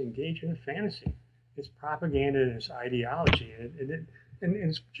is just to engage in a fantasy. It's propaganda and it's ideology. And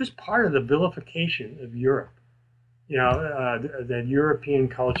it's just part of the vilification of Europe. That European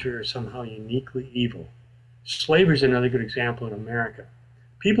culture is somehow uniquely evil. Slavery is another good example in America.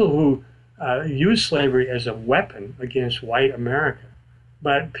 People who use slavery as a weapon against white America.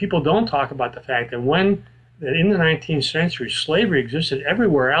 But people don't talk about the fact that in the 19th century, slavery existed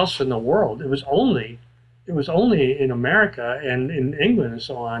everywhere else in the world. It was only in America and in England and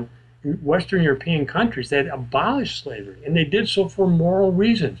so on, Western European countries that abolished slavery, and they did so for moral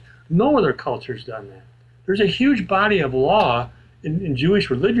reasons. No other culture's done that. There's a huge body of law in Jewish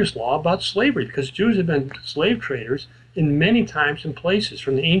religious law about slavery because Jews have been slave traders in many times and places,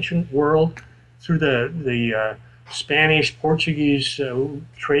 from the ancient world through the Spanish, Portuguese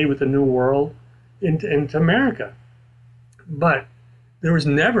trade with the New World into America. But there was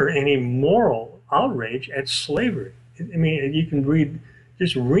never any moral outrage at slavery. I mean, you can read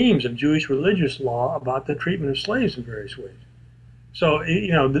just reams of Jewish religious law about the treatment of slaves in various ways. So,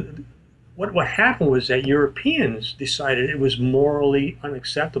 what happened was that Europeans decided it was morally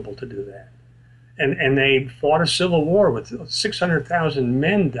unacceptable to do that. And they fought a civil war with 600,000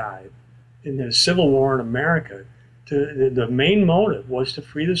 men died in the Civil War in America. The main motive was to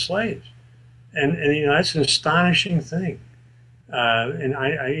free the slaves. And that's an astonishing thing. And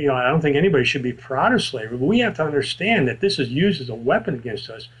I don't think anybody should be proud of slavery, but we have to understand that this is used as a weapon against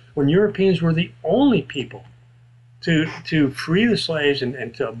us when Europeans were the only people to free the slaves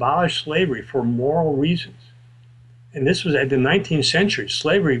and to abolish slavery for moral reasons. And this was at the 19th century.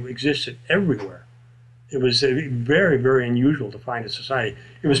 Slavery existed everywhere. It was very, very unusual to find a society.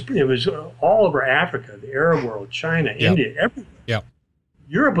 It was all over Africa, the Arab world, China, India, everywhere. Yeah.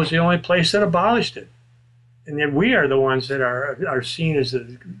 Europe was the only place that abolished it. And then we are the ones that are seen as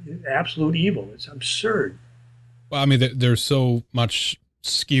the absolute evil. It's absurd. Well, I mean, there's so much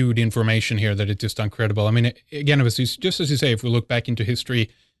skewed information here that it's just incredible. I mean, again, just as you say, if we look back into history,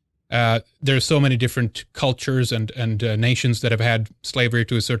 there's so many different cultures and nations that have had slavery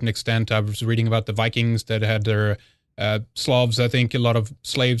to a certain extent. I was reading about the Vikings that had their Slavs, I think, a lot of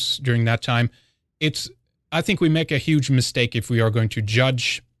slaves during that time. I think we make a huge mistake if we are going to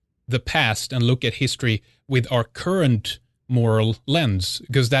judge the past and look at history with our current moral lens,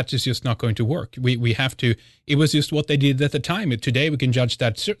 because that is just not going to work. We have to, it was just what they did at the time. Today we can judge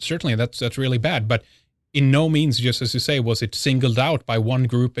that, certainly that's really bad, but in no means, just as you say, was it singled out by one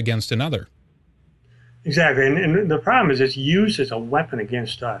group against another. Exactly, and the problem is it's used as a weapon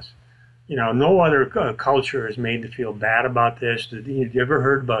against us. No other culture is made to feel bad about this. Have you ever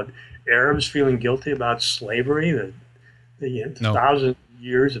heard about Arabs feeling guilty about slavery? The No. thousands of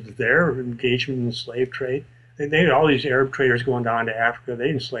years of their engagement in the slave trade. They had all these Arab traders going down to Africa. They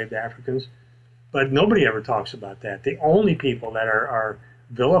enslaved Africans. But nobody ever talks about that. The only people that are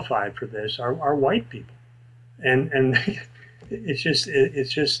vilified for this are white people. And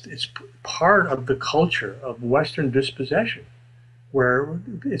it's part of the culture of Western dispossession, where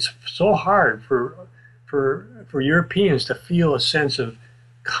it's so hard for for Europeans to feel a sense of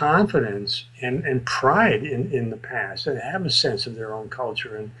confidence and pride in the past, and have a sense of their own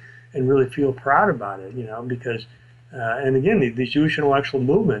culture, and really feel proud about it, because and again, these Jewish intellectual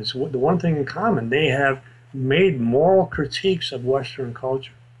movements, the one thing in common, they have made moral critiques of Western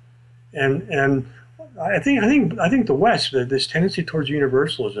culture, and I think the West, this tendency towards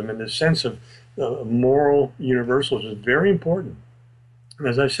universalism and this sense of moral universalism is very important. And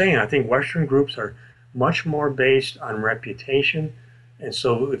as I was saying, I think Western groups are much more based on reputation, and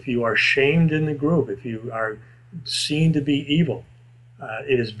so if you are shamed in the group, if you are seen to be evil,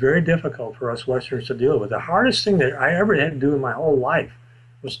 it is very difficult for us Westerners to deal with. The hardest thing that I ever had to do in my whole life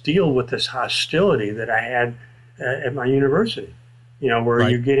was deal with this hostility that I had at my university. Where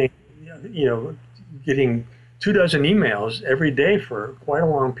Right. you're getting 24 emails every day for quite a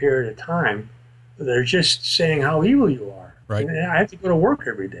long period of time. They're just saying how evil you are. Right. And I have to go to work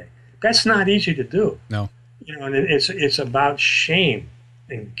every day. That's not easy to do. No. And it's about shame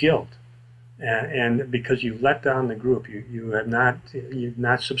and guilt. And because you let down the group, you've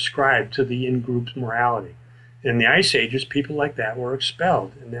not subscribed to the in-group's morality. In the Ice Ages, people like that were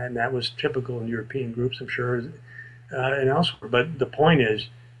expelled, and that was typical in European groups, I'm sure, and elsewhere. But the point is,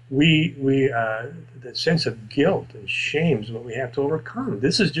 the sense of guilt and shame is what we have to overcome.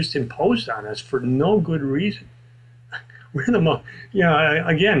 This is just imposed on us for no good reason. We're the most,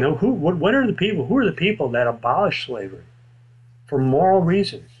 again, what are the people? Who are the people that abolish slavery for moral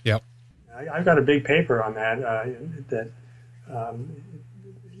reasons? Yep. I've got a big paper on that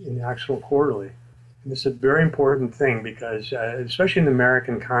in the Actual Quarterly. And this is a very important thing because, especially in the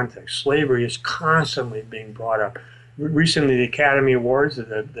American context, slavery is constantly being brought up. Recently, the Academy Awards,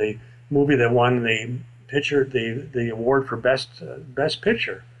 the movie that won the award for Best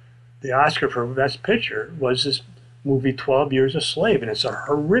Picture, the Oscar for Best Picture, was this movie 12 Years a Slave, and it's a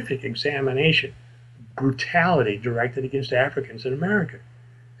horrific examination of brutality directed against Africans in America.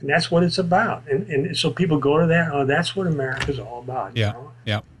 And that's what it's about. And so people go to that, oh, that's what America's all about. Yeah,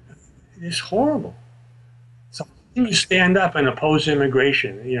 yeah. It's horrible. So you stand up and oppose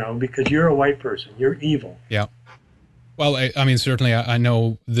immigration, because you're a white person. You're evil. Yeah. Well, I mean, certainly I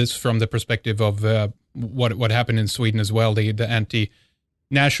know this from the perspective of what happened in Sweden as well, the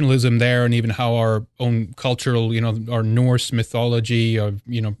anti-nationalism there, and even how our own cultural, our Norse mythology,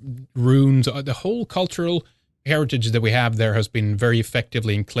 runes, the whole cultural heritage that we have there has been very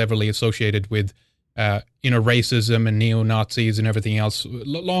effectively and cleverly associated with, racism and neo-Nazis and everything else,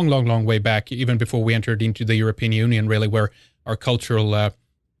 long way back, even before we entered into the European Union, really, where our cultural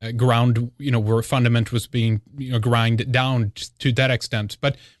ground, where fundament was being, grind down to that extent.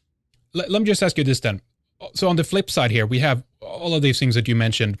 But let me just ask you this then. So on the flip side here, we have all of these things that you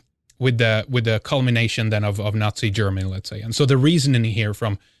mentioned with the culmination then of Nazi Germany, let's say. And so the reasoning here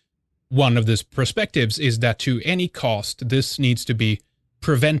from one of these perspectives is that to any cost, this needs to be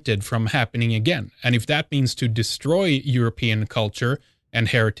prevented from happening again. And if that means to destroy European culture and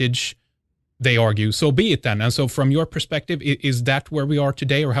heritage, they argue, so be it then. And so from your perspective, is that where we are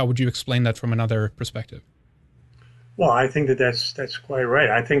today, or how would you explain that from another perspective? Well, I think that's quite right.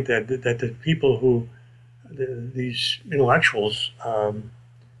 I think that the people these intellectuals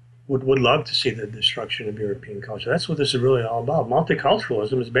would love to see the destruction of European culture. That's what this is really all about.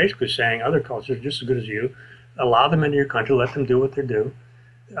 Multiculturalism is basically saying other cultures are just as good as you. Allow them into your country, let them do what they do.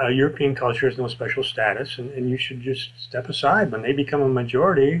 European culture has no special status, and you should just step aside. When they become a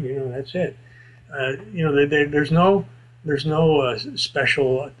majority, that's it. There's no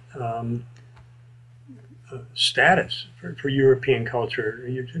special status for European culture.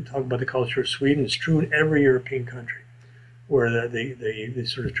 You talk about the culture of Sweden. It's true in every European country, where the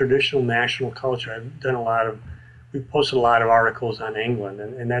sort of traditional national culture. We've posted a lot of articles on England,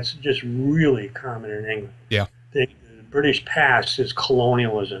 and that's just really common in England. Yeah. The British past is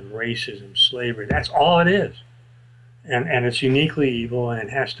colonialism, racism, slavery. That's all it is. And it's uniquely evil, and it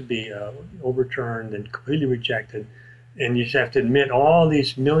has to be overturned and completely rejected. And you just have to admit all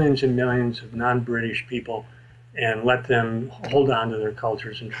these millions and millions of non-British people and let them hold on to their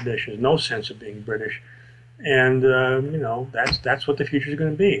cultures and traditions. No sense of being British. And, that's what the future is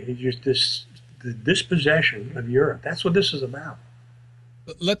going to be. It's just the dispossession of Europe. That's what this is about.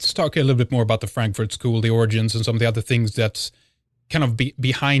 Let's talk a little bit more about the Frankfurt School, the origins, and some of the other things that's kind of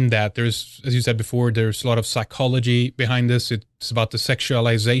behind that. There's, as you said before, there's a lot of psychology behind this. It's about the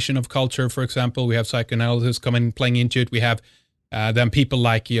sexualization of culture, for example. We have psychoanalysis playing into it. We have then people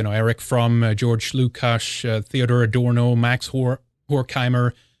like, Erich Fromm, George Lukács, Theodor Adorno, Max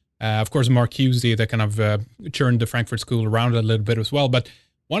Horkheimer, of course, Marcuse, that kind of turned the Frankfurt School around a little bit as well. But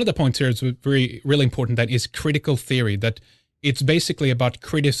one of the points here is really important, that is critical theory, that it's basically about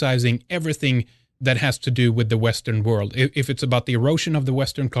criticizing everything that has to do with the Western world. If it's about the erosion of the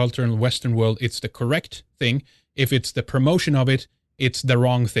Western culture and the Western world, it's the correct thing. If it's the promotion of it, it's the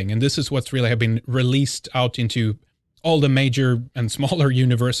wrong thing. And this is what's really have been released out into all the major and smaller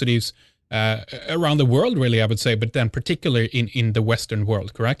universities around the world, really, I would say, but then particularly in the Western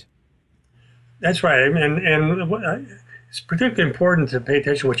world, correct? That's right. And it's particularly important to pay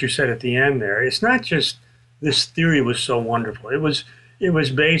attention to what you said at the end there. It's not just this theory was so wonderful. It was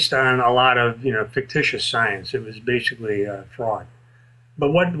based on a lot of fictitious science. It was basically fraud.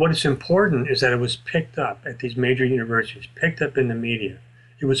 But what is important is that it was picked up at these major universities, picked up in the media.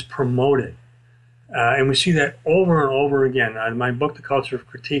 It was promoted. And we see that over and over again. In my book, The Culture of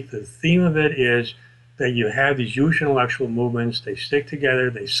Critique, the theme of it is that you have these Jewish intellectual movements. They stick together.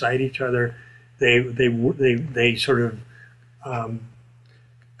 They cite each other. They sort of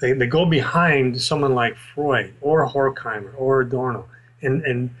they go behind someone like Freud or Horkheimer or Adorno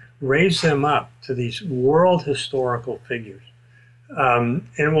and raise them up to these world historical figures. And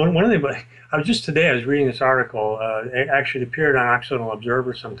one of the I was reading this article. It actually appeared on Occidental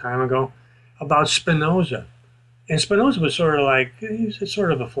Observer some time ago about Spinoza. And Spinoza was sort of like, he's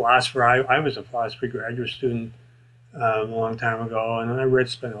sort of a philosopher. I was a philosophy graduate student a long time ago, and I read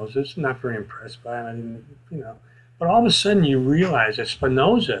Spinoza. I was not very impressed by him. I didn't, But all of a sudden you realize that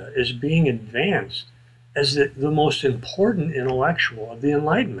Spinoza is being advanced as the most important intellectual of the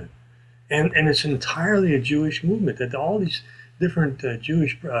Enlightenment. And it's entirely a Jewish movement, that all these different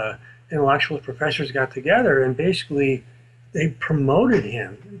Jewish intellectuals, professors got together and basically they promoted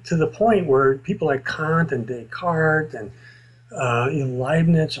him to the point where people like Kant and Descartes and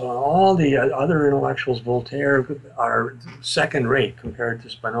Leibniz and all the other intellectuals, Voltaire, are second rate compared to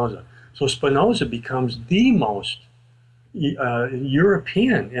Spinoza. So Spinoza becomes the most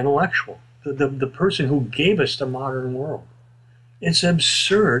European intellectual, the person who gave us the modern world. It's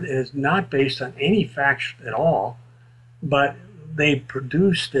absurd. It's not based on any facts at all, but they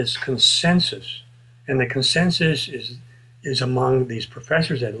produce this consensus, and the consensus is among these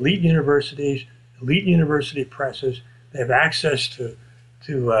professors at elite universities, elite university presses. They have access to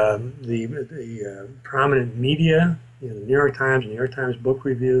the prominent media, the New York Times, New York Times Book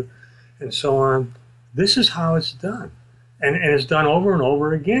Review, and so on. This is how it's done, and it's done over and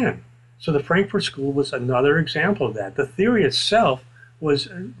over again. So the Frankfurt School was another example of that. The theory itself was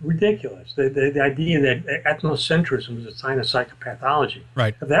ridiculous. The idea that ethnocentrism was a sign of psychopathology.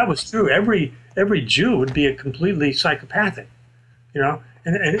 Right. If that was true, every Jew would be a completely psychopathic,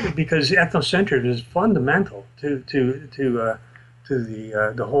 and because ethnocentrism is fundamental to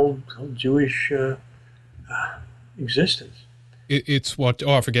the whole Jewish existence. It's what,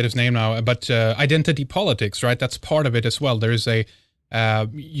 I forget his name now, but identity politics, right? That's part of it as well. There is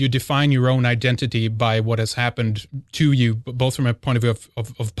you define your own identity by what has happened to you, both from a point of view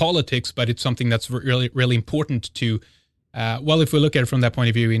of politics, but it's something that's really, really important to, if we look at it from that point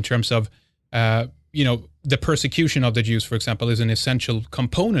of view in terms of, the persecution of the Jews, for example, is an essential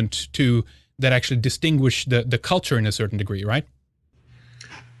component to that actually distinguish the culture in a certain degree, right?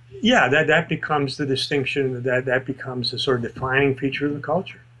 Yeah, that becomes the distinction, that becomes a sort of defining feature of the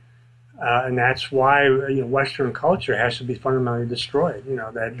culture. And that's why Western culture has to be fundamentally destroyed.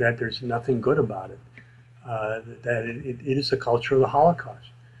 That there's nothing good about it. That it is the culture of the Holocaust.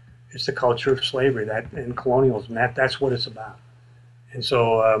 It's the culture of slavery and colonialism. That's what it's about. And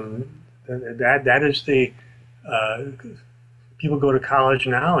so that is the people go to college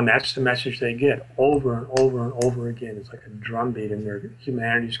now, and that's the message they get over and over and over again. It's like a drumbeat in their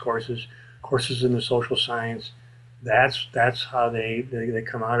humanities courses in the social science. That's how they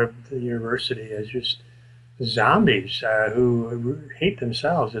come out of the university as just zombies who hate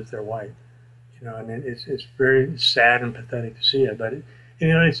themselves if they're white, and it's very sad and pathetic to see it. But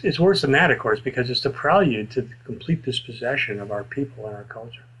it's worse than that, of course, because it's the prelude to the complete dispossession of our people and our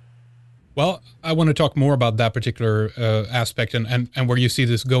culture. Well, I want to talk more about that particular aspect and where you see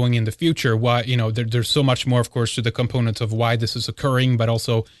this going in the future. Why, there's so much more, of course, to the components of why this is occurring, but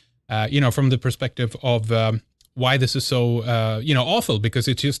also, from the perspective of why this is so, awful, because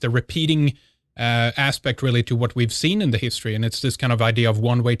it's just a repeating aspect really to what we've seen in the history. And it's this kind of idea of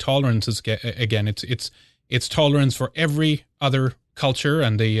one-way tolerance again. It's tolerance for every other culture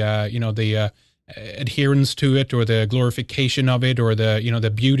and the adherence to it, or the glorification of it, or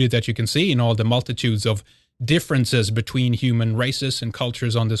the beauty that you can see in all the multitudes of differences between human races and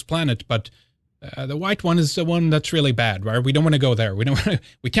cultures on this planet. But the white one is the one that's really bad, right? We don't want to go there.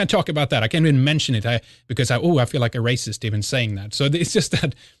 We can't talk about that. I can't even mention it because I feel like a racist even saying that. So it's just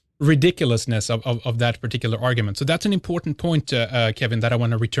that ridiculousness of that particular argument. So that's an important point, Kevin, that I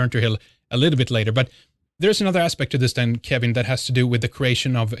want to return to a little bit later. But there's another aspect to this then, Kevin, that has to do with the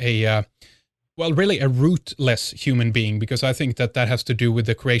creation of well, really a rootless human being, because I think that that has to do with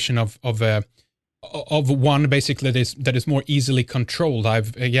the creation of one basically that is more easily controlled. I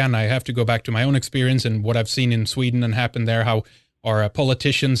have to go back to my own experience and what I've seen in Sweden and happened there, how our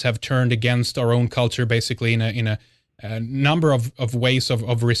politicians have turned against our own culture basically in a number of ways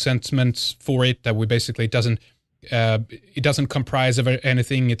of resentments for it, that we basically it doesn't comprise of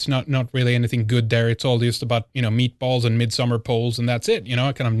anything. It's not really anything good there. It's all just about, meatballs and midsummer poles, and that's it,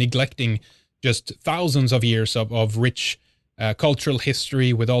 kind of neglecting just thousands of years of rich cultural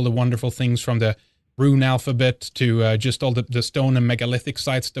history with all the wonderful things from the rune alphabet to just all the stone and megalithic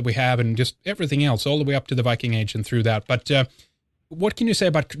sites that we have, and just everything else, all the way up to the Viking Age and through that. But what can you say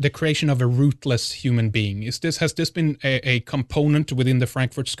about the creation of a rootless human being? Has this been a component within the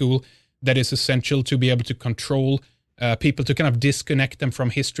Frankfurt School that is essential to be able to control people, to kind of disconnect them from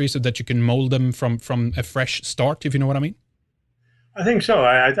history so that you can mold them from a fresh start, if you know what I mean? I think so.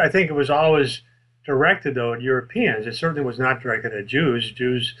 I think it was always directed, though, at Europeans. It certainly was not directed at Jews.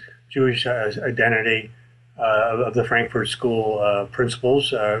 Jewish identity of the Frankfurt School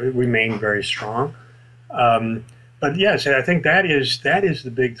principles remained very strong. But yes, I think that is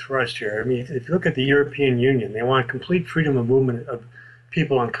the big thrust here. I mean, if you look at the European Union, they want complete freedom of movement of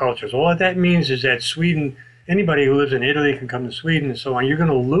people and cultures. All that means is that Sweden, anybody who lives in Italy can come to Sweden and so on. You're going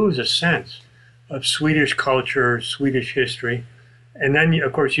to lose a sense of Swedish culture, Swedish history. And then,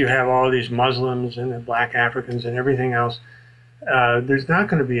 of course, you have all these Muslims and the Black Africans and everything else. There's not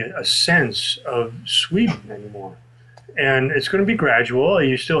going to be a sense of Sweden anymore. And it's going to be gradual.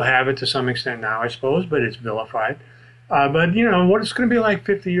 You still have it to some extent now, I suppose, but it's vilified. But, what it's going to be like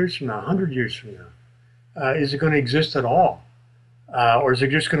 50 years from now, 100 years from now? Is it going to exist at all? Or is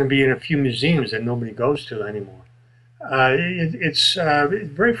it just going to be in a few museums that nobody goes to anymore? It's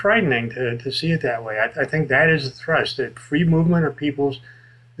very frightening to see it that way. I think that is the thrust, that free movement of peoples,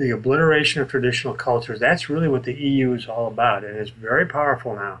 the obliteration of traditional cultures. That's really what the EU is all about, and it's very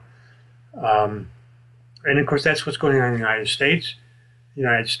powerful now. And of course, that's what's going on in the United States. The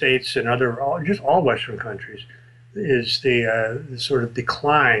United States and just all Western countries is the sort of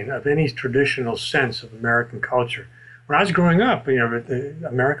decline of any traditional sense of American culture. When I was growing up,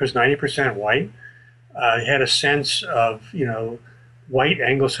 America was 90% white. You had a sense of, white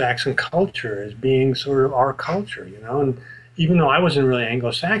Anglo-Saxon culture as being sort of our culture, and even though I wasn't really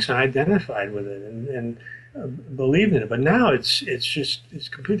Anglo-Saxon, I identified with it and believed in it. But now it's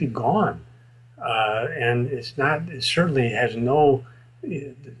completely gone. And it certainly has no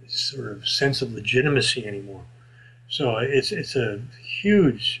sort of sense of legitimacy anymore. So it's a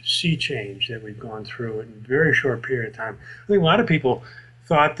huge sea change that we've gone through in a very short period of time. I think a lot of people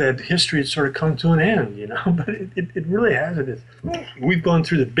thought that history had sort of come to an end, but it really hasn't. We've gone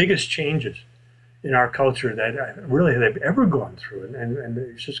through the biggest changes in our culture that really they've ever gone through, and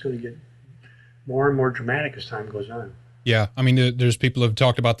it's just going to get more and more dramatic as time goes on. Yeah, I mean, there's people who have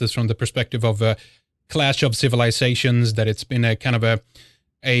talked about this from the perspective of clash of civilizations, that it's been a kind of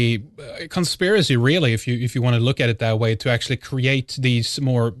a conspiracy, really, if you want to look at it that way, to actually create these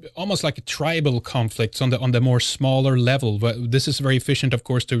more almost like tribal conflicts on the more smaller level. But this is very efficient, of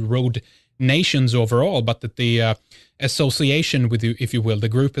course, to erode nations overall, but that the association with you, if you will, the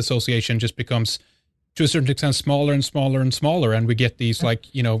group association just becomes to a certain extent smaller and smaller and smaller, and we get these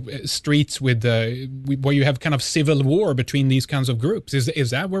streets with where you have kind of civil war between these kinds of groups. Is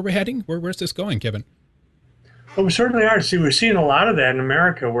that where we're heading? Where's this going, Kevin? Well, we certainly are. See, we're seeing a lot of that in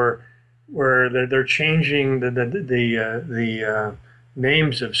America, where they're changing the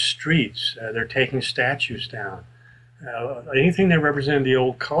names of streets. They're taking statues down. Anything that represented the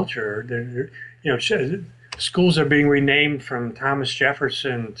old culture. Schools are being renamed from Thomas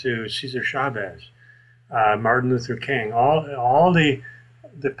Jefferson to Cesar Chavez, Martin Luther King. All the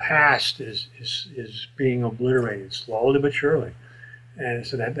past is being obliterated slowly but surely, and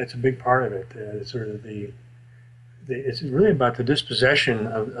so that's a big part of it. Sort of it's really about the dispossession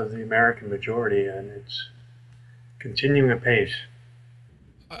of the American majority, and it's continuing apace.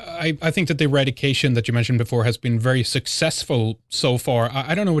 I think that the eradication that you mentioned before has been very successful so far.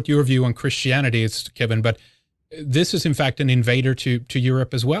 I don't know what your view on Christianity is, Kevin, but this is in fact an invader to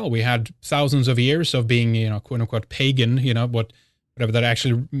Europe as well. We had thousands of years of being, quote unquote pagan, whatever that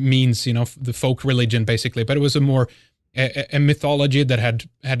actually means, the folk religion basically. But it was a mythology that had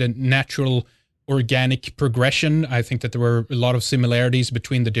a natural organic progression. I think that there were a lot of similarities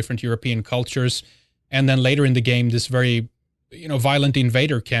between the different European cultures. And then later in the game, this very violent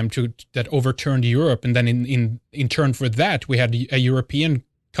invader came that overturned Europe. And then in turn for that, we had a European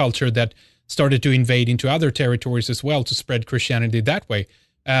culture that started to invade into other territories as well to spread Christianity that way.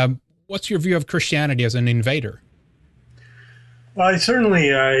 What's your view of Christianity as an invader? Well, certainly,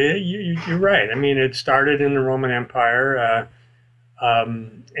 you're right. I mean, it started in the Roman Empire,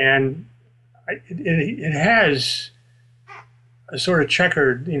 and it has a sort of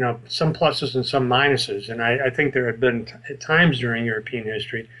checkered, some pluses and some minuses. And I think there have been times during European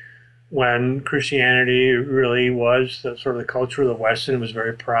history when Christianity really was sort of the culture of the West, and it was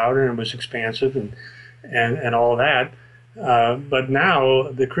very proud and it was expansive and all that. But now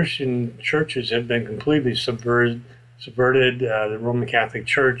the Christian churches have been completely subverted. The Roman Catholic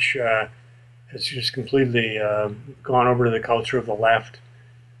Church has just completely gone over to the culture of the left.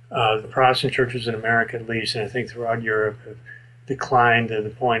 The Protestant churches in America, at least, and I think throughout Europe, have declined to the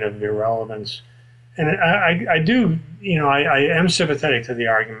point of irrelevance. And I do, I am sympathetic to the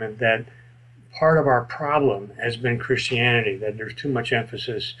argument that part of our problem has been Christianity, that there's too much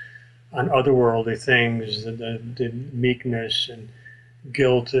emphasis on otherworldly things, the meekness and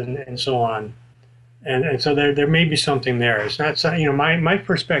guilt and so on. And so there may be something there. It's not, my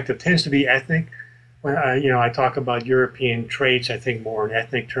perspective tends to be ethnic. When I talk about European traits, I think more in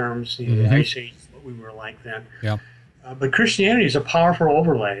ethnic terms. The Ice Age, what we were like then. Yeah. But Christianity is a powerful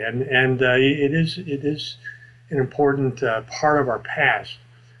overlay, and it is an important part of our past.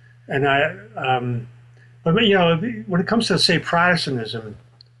 And but when it comes to, say, Protestantism,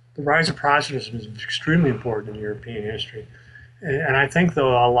 the rise of Protestantism is extremely important in European history. And I think,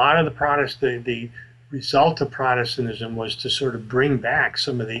 though, a lot of the result of Protestantism was to sort of bring back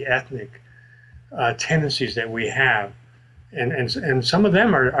some of the ethnic tendencies that we have, and some of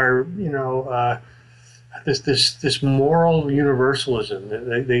them are this moral universalism,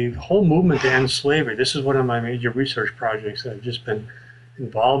 the whole movement to end slavery. This is one of my major research projects that I've just been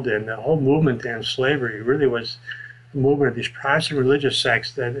involved in. The whole movement to end slavery really was the movement of these Protestant religious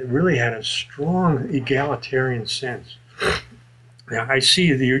sects that really had a strong egalitarian sense. Now, I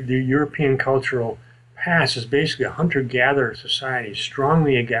see the European cultural past as basically a hunter-gatherer society,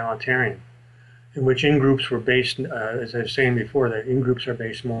 strongly egalitarian, in which in-groups were based, as I was saying before, that in-groups are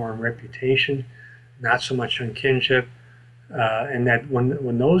based more on reputation, not so much on kinship, and that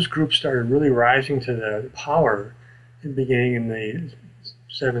when those groups started really rising to the power, beginning in the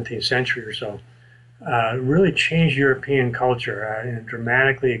 17th century or so, really changed European culture in a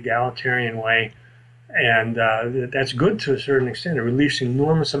dramatically egalitarian way, and that's good to a certain extent. It released an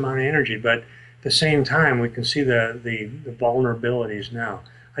enormous amount of energy, but at the same time, we can see the vulnerabilities now.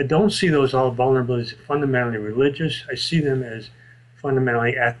 I don't see those all vulnerabilities fundamentally religious. I see them as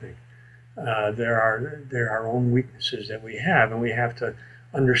fundamentally ethnic. There are our own weaknesses that we have, and we have to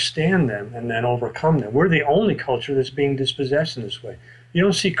understand them and then overcome them. We're the only culture that's being dispossessed in this way. You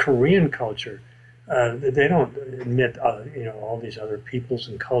don't see Korean culture. They don't admit all these other peoples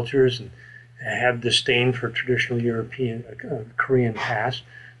and cultures and have disdain for traditional European Korean past.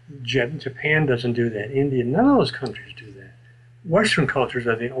 Japan doesn't do that. India, none of those countries do that. Western cultures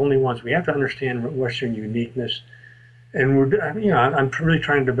are the only ones. We have to understand Western uniqueness, and I'm really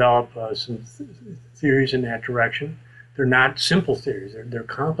trying to develop some theories in that direction. They're not simple theories. They're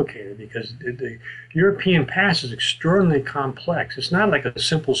complicated because the European past is extraordinarily complex. It's not like a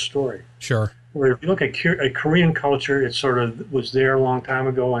simple story. Sure. Where if you look at Korean culture, it sort of was there a long time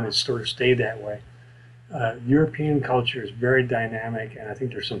ago, and it sort of stayed that way. European culture is very dynamic, and I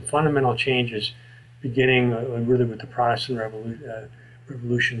think there's some fundamental changes beginning really with the Protestant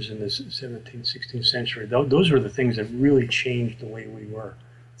revolutions in the 17th, 16th century. Those were the things that really changed the way we were.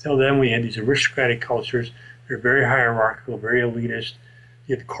 Until then, we had these aristocratic cultures. They're very hierarchical, very elitist.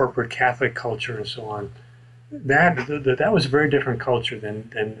 You had the corporate Catholic culture and so on. That was a very different culture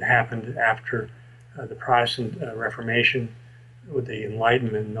than happened after the Protestant Reformation, with the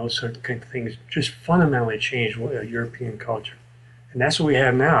Enlightenment and those sort of things. Just fundamentally changed European culture. And that's what we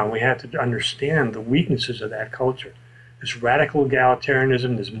have now. We have to understand the weaknesses of that culture. This radical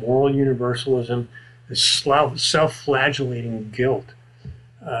egalitarianism, this moral universalism, this self-flagellating guilt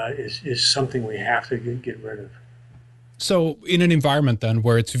is something we have to get rid of. So in an environment then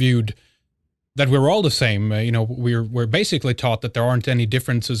where it's viewed that we're all the same, we're basically taught that there aren't any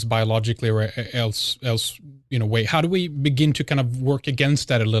differences biologically or else way. How do we begin to kind of work against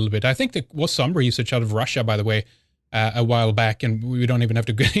that a little bit? I think there was some research out of Russia, by the way, a while back, and we don't even have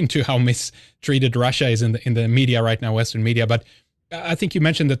to get into how mistreated Russia is in the media right now, Western media. But I think you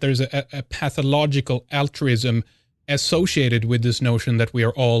mentioned that there's a pathological altruism associated with this notion that we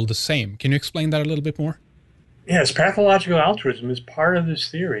are all the same. Can you explain that a little bit more? Yes, pathological altruism is part of this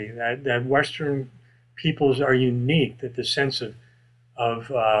theory that Western peoples are unique, that the sense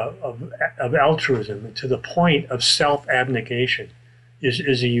of altruism to the point of self-abnegation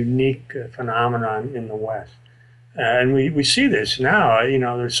is a unique phenomenon in the West. And we see this now.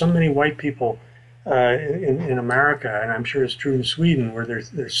 There's so many white people in America, and I'm sure it's true in Sweden, where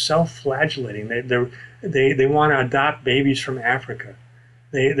they're self-flagellating. They want to adopt babies from Africa.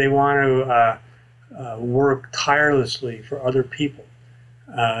 They want to work tirelessly for other people,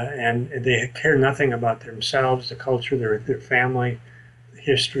 and they care nothing about themselves, the culture, their family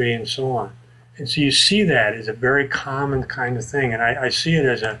history, and so on. And so you see that as a very common kind of thing, and I see it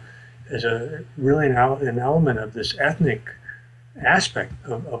as a really an element of this ethnic aspect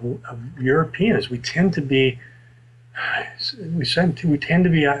of Europeans. We tend to be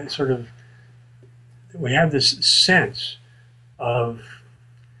sort of, we have this sense of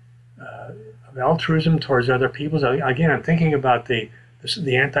altruism towards other peoples. Again, I'm thinking about the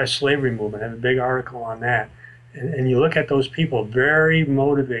anti-slavery movement. I have a big article on that. And you look at those people, very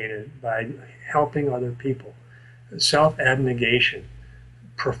motivated by helping other people, self-abnegation,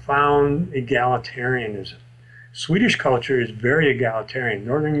 profound egalitarianism. Swedish culture is very egalitarian.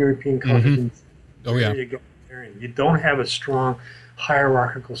 Northern European culture is very egalitarian. You don't have a strong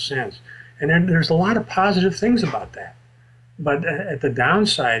hierarchical sense. And there's a lot of positive things about that. But at the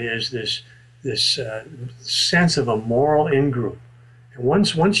downside is this sense of a moral in-group. And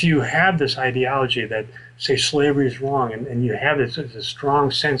once you have this ideology that, say, slavery is wrong, and you have this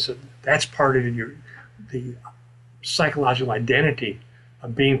strong sense that that's part of the psychological identity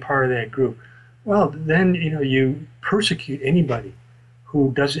of being part of that group, well, then you persecute anybody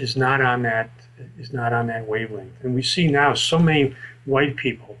who is not on that wavelength. And we see now so many white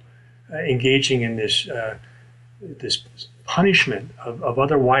people engaging in this punishment of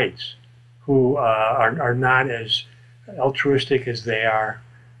other whites who are not as altruistic as they are,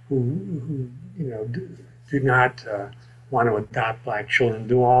 who do not want to adopt black children,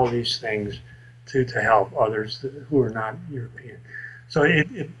 do all these things to help others who are not European. So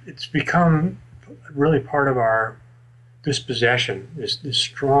it's become really part of our dispossession, this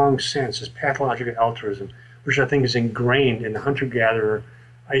strong sense, this pathological altruism, which I think is ingrained in the hunter-gatherer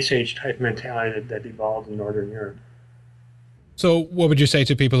Ice Age type mentality that evolved in Northern Europe. So what would you say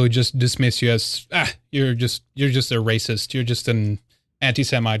to people who just dismiss you as, you're just a racist, you're just an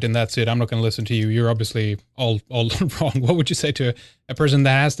anti-Semite, and that's it, I'm not going to listen to you, you're obviously all wrong. What would you say to a person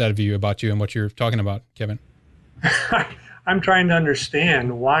that has that view about you and what you're talking about, Kevin? I'm trying to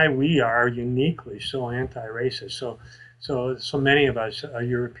understand why we are uniquely so anti-racist. So many of us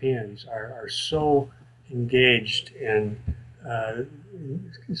Europeans are so engaged in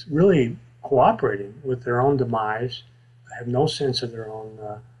really cooperating with their own demise, have no sense of their own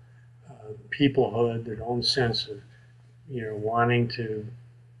peoplehood, their own sense of wanting to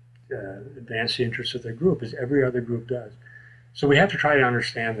advance the interests of their group, as every other group does. So we have to try to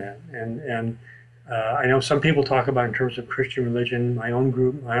understand that. And I know some people talk about in terms of Christian religion. My own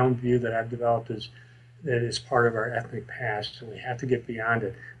group, my own view that I've developed is that it's part of our ethnic past, and we have to get beyond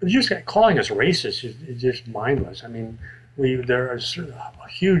it. But just calling us racist is just mindless. I mean, there are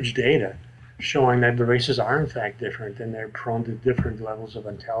huge data showing that the races are in fact different, and they're prone to different levels of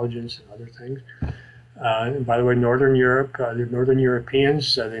intelligence and other things. And by the way, Northern Europe, the Northern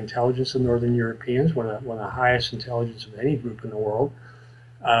Europeans, the intelligence of Northern Europeans, one of the highest intelligence of any group in the world,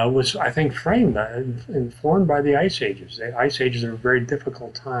 was, I think, informed by the Ice Ages. The Ice Ages are a very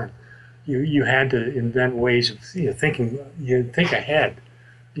difficult time. You had to invent ways of thinking. You think ahead.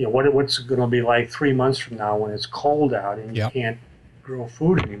 What's going to be like 3 months from now when it's cold out and you can't grow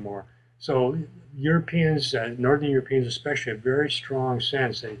food anymore. So Europeans, Northern Europeans especially, have a very strong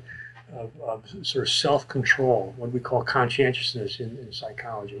sense of sort of self-control, what we call conscientiousness in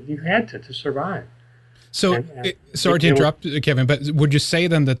psychology. You had to survive. So, sorry to interrupt, Kevin, but would you say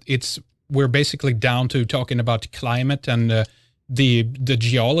then that we're basically down to talking about climate and the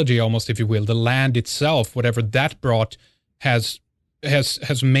geology, almost, if you will, the land itself, whatever that brought, has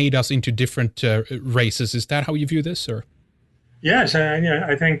made us into different races? Is that how you view this, or? Yes,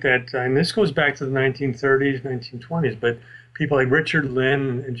 I think that, and this goes back to the 1930s, 1920s, but people like Richard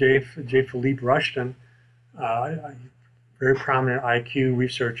Lynn and J. Philippe Rushton, very prominent IQ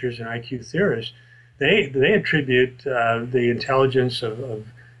researchers and IQ theorists, they attribute the intelligence of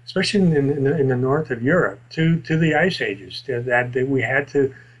especially in the north of Europe, to the Ice Ages, that we had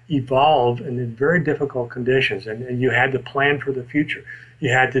to evolve in very difficult conditions, and you had to plan for the future. You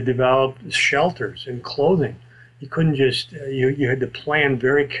had to develop shelters and clothing. You couldn't just, you had to plan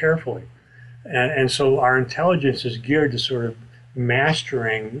very carefully. And so our intelligence is geared to sort of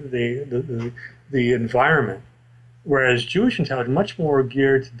mastering the environment, whereas Jewish intelligence much more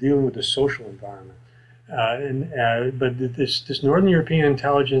geared to dealing with the social environment. But this Northern European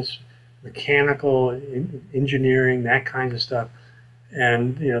intelligence, mechanical engineering, that kind of stuff,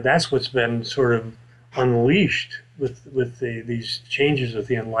 and that's what's been sort of unleashed with these changes of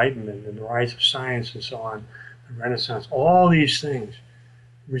the Enlightenment and the rise of science and so on, the Renaissance, all these things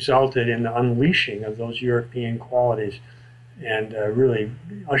resulted in the unleashing of those European qualities and really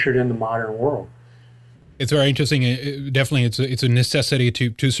ushered in the modern world. It's very interesting. Definitely, it's a necessity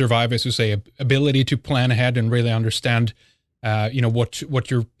to survive, as you say, ability to plan ahead and really understand,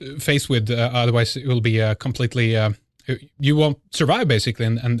 what you're faced with. Otherwise, it will be completely you won't survive basically,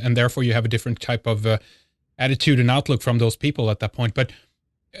 and therefore you have a different type of attitude and outlook from those people at that point. But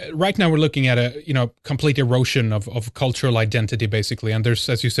right now we're looking at a complete erosion of cultural identity basically, and there's,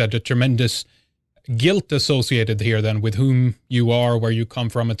 as you said, a tremendous guilt associated here then with whom you are, where you come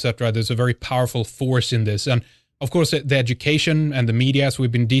from, etc. There's a very powerful force in this, and of course the education and the media, as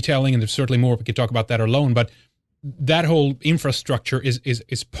we've been detailing, and there's certainly more we could talk about that alone, but that whole infrastructure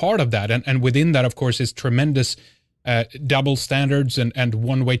is part of that, and within that, of course, is tremendous double standards and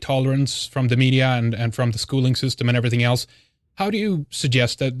one-way tolerance from the media and from the schooling system and everything else. How do you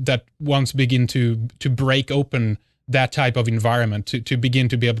suggest that ones begin to break open that type of environment, to begin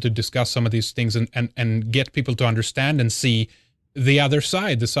to be able to discuss some of these things and get people to understand and see the other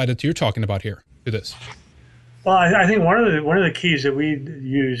side, the side that you're talking about here to this? Well, I think one of the keys that we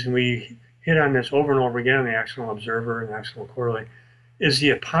use, and we hit on this over and over again in the Accidental Observer and Accidental Quarterly, is the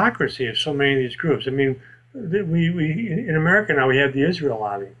hypocrisy of so many of these groups. I mean, we in America now we have the Israel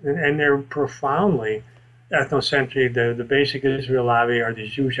lobby, and they're profoundly ethnocentric. The basic Israel lobby are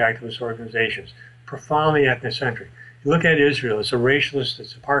these Jewish activist organizations, profoundly ethnocentric. You look at Israel, it's a racialist,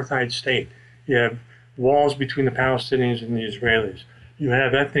 it's an apartheid state. You have walls between the Palestinians and the Israelis. You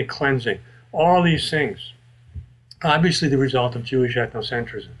have ethnic cleansing. All these things, obviously the result of Jewish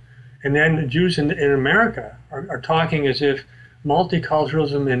ethnocentrism. And then the Jews in America are talking as if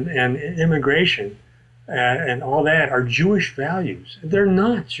multiculturalism and immigration and all that are Jewish values. They're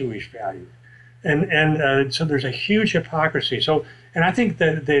not Jewish values. And so there's a huge hypocrisy. So, and I think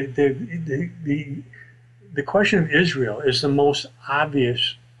that the question of Israel is the most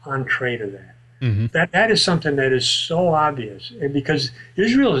obvious entree to that. Mm-hmm. That is something that is so obvious, and because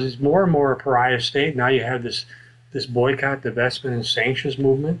Israel is more and more a pariah state. Now you have this boycott, divestment, and sanctions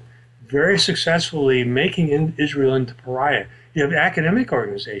movement, very successfully making Israel into pariah. You have academic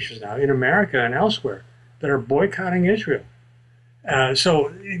organizations now in America and elsewhere that are boycotting Israel.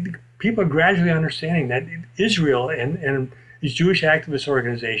 So people are gradually understanding that Israel and these Jewish activist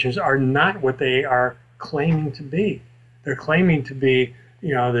organizations are not what they are claiming to be. They're claiming to be,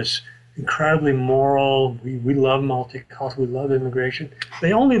 this incredibly moral, we love multicultural, we love immigration.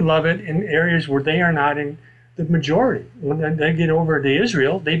 They only love it in areas where they are not in the majority. When they get over to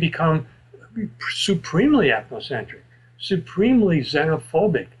Israel, they become supremely ethnocentric, supremely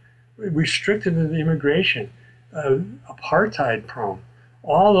xenophobic, restricted to the immigration, apartheid prone,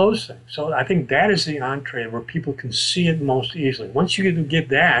 all those things. So I think that is the entree where people can see it most easily. Once you get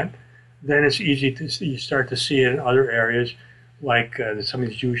that, then it's easy to see, you start to see it in other areas like some of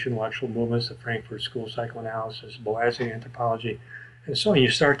these Jewish intellectual movements, the Frankfurt School of Psychoanalysis, Boasian anthropology, and so on.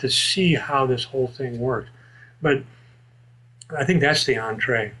 You start to see how this whole thing works. But I think that's the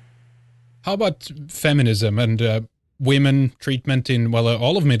entree. How about feminism and women treatment in,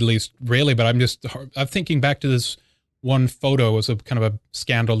 all of Middle East, really? But I'm thinking back to this one photo. It was a kind of a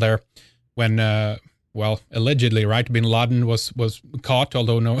scandal there when, allegedly, right, bin Laden was caught,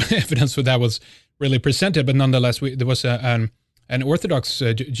 although no evidence for that was really presented. But nonetheless, there was an Orthodox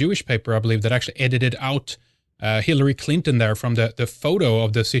Jewish paper, I believe, that actually edited out Hillary Clinton there from the photo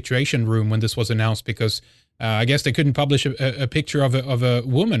of the Situation Room when this was announced, because I guess they couldn't publish a picture of a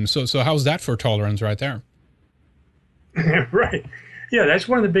woman. So how's that for tolerance right there? Right. Yeah, that's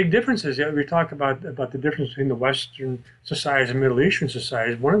one of the big differences. We talk about the difference between the Western societies and Middle Eastern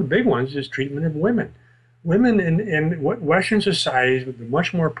societies. One of the big ones is treatment of women. Women in Western societies, with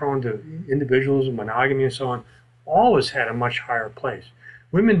much more prone to individualism, monogamy, and so on, always had a much higher place.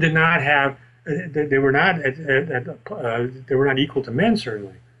 Women did not have; they were not they were not equal to men,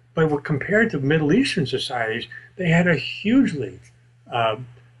 certainly. But compared to Middle Eastern societies, they had a hugely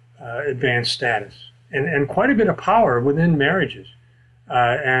advanced status and quite a bit of power within marriages,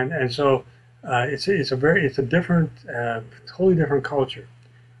 and so it's a different, totally different culture,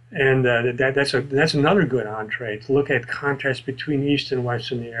 and that's another good entree to look at contrast between East and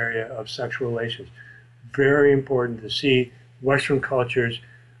West in the area of sexual relations. Very important to see Western cultures,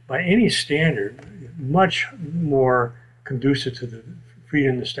 by any standard, much more conducive to the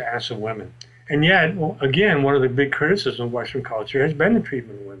freedom and the status of women. And yet, again, one of the big criticisms of Western culture has been the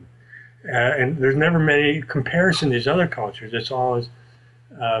treatment of women. And there's never many comparison to these other cultures. It's always,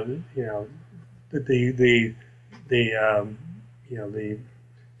 the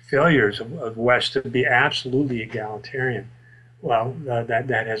failures of West to be absolutely egalitarian. Well, that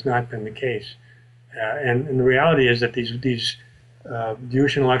has not been the case. And the reality is that these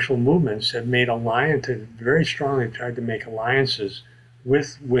Jewish intellectual movements have made alliances, very strongly tried to make alliances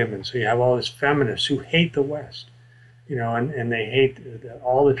with women. So you have all these feminists who hate the West, and they hate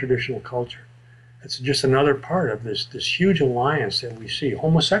all the traditional culture. It's just another part of this huge alliance that we see.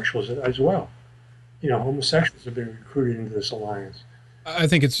 Homosexuals as well. Homosexuals have been recruited into this alliance. I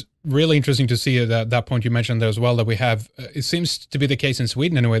think it's really interesting to see that point you mentioned there as well, that we have, it seems to be the case in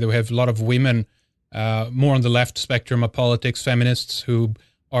Sweden anyway, that we have a lot of women more on the left spectrum of politics, feminists who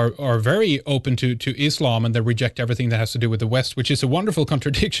are very open to Islam, and they reject everything that has to do with the West, which is a wonderful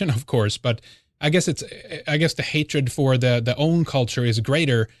contradiction, of course. But I guess the hatred for the own culture is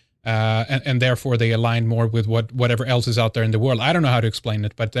greater, and therefore they align more with whatever else is out there in the world. I don't know how to explain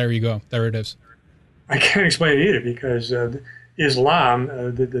it, but there you go. There it is. I can't explain it either, because Islam,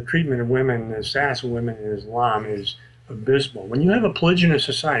 the treatment of women, the status of women in Islam is abysmal. When you have a polygynous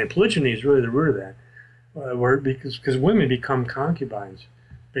society, polygyny is really the root of that, because women become concubines,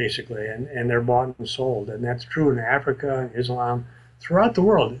 basically, and they're bought and sold. And that's true in Africa, and Islam, throughout the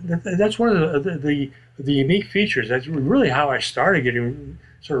world. That's one of the unique features. That's really how I started getting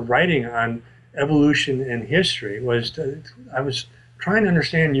sort of writing on evolution and history. I was trying to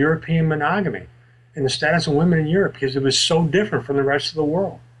understand European monogamy and the status of women in Europe, because it was so different from the rest of the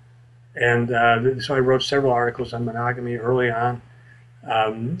world. And so I wrote several articles on monogamy early on.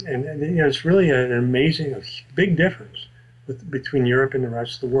 And it's really an amazing, big difference between Europe and the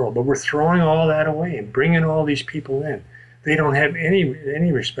rest of the world. But we're throwing all that away and bringing all these people in. They don't have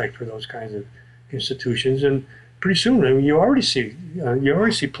any respect for those kinds of institutions. And pretty soon, I mean, you already see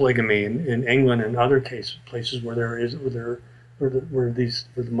polygamy in England and other places where the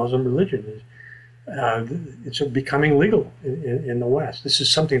Muslim religion is. It's becoming legal in the West. This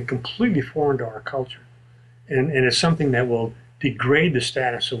is something completely foreign to our culture, and it's something that will degrade the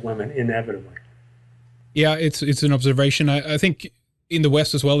status of women inevitably. Yeah, it's an observation. I think in the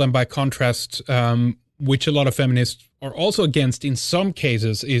West as well, and by contrast, which a lot of feminists are also against in some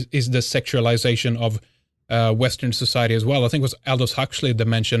cases, is the sexualization of Western society as well. I think it was Aldous Huxley that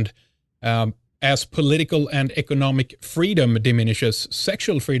mentioned, as political and economic freedom diminishes,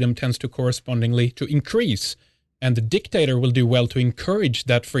 sexual freedom tends to correspondingly to increase, and the dictator will do well to encourage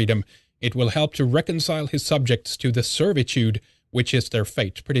that freedom. It will help to reconcile his subjects to the servitude which is their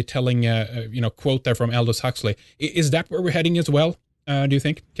fate. Pretty telling, quote there from Aldous Huxley. Is that where we're heading as well? Do you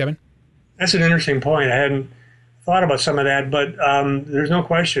think, Kevin? That's an interesting point. I hadn't thought about some of that, but there's no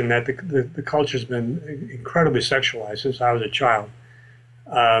question that the culture's been incredibly sexualized since I was a child.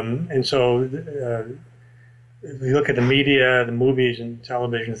 And so if you look at the media, the movies and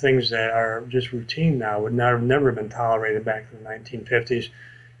television, things that are just routine now would not have never been tolerated back in the 1950s.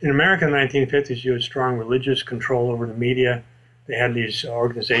 In America in the 1950s, you had strong religious control over the media. They had these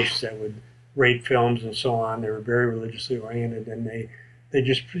organizations that would rate films and so on. They were very religiously oriented, and they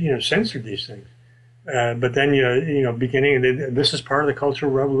just censored these things. But then this is part of the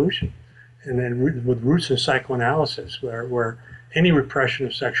Cultural Revolution, and then with roots in psychoanalysis, where any repression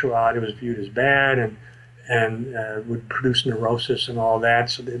of sexuality was viewed as bad and would produce neurosis and all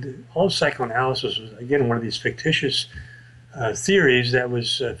that. So all of psychoanalysis was, again, one of these fictitious theories that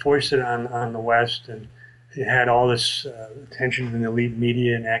was foisted on the West, and it had all this attention in the elite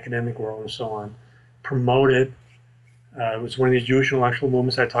media and academic world and so on, promoted. It was one of these Jewish intellectual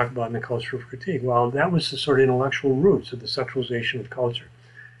movements I talked about in the Culture of Critique. Well, that was the sort of intellectual roots of the sexualization of culture.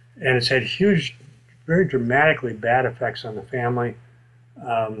 And it's had huge, very dramatically bad effects on the family.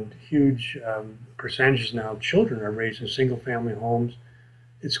 Huge percentages now of children are raised in single-family homes.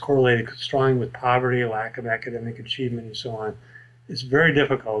 It's correlated strongly with poverty, lack of academic achievement, and so on. It's very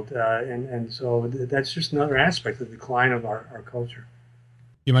difficult, and so that's just another aspect of the decline of our culture.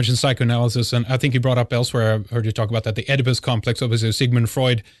 You mentioned psychoanalysis, and I think you brought up elsewhere, I heard you talk about that, the Oedipus complex. Obviously, Sigmund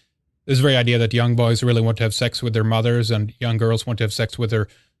Freud, this very idea that young boys really want to have sex with their mothers and young girls want to have sex with their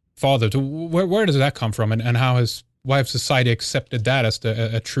fathers. Where does that come from, and why have society accepted that as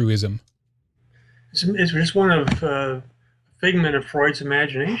a truism? It's just one of figment of Freud's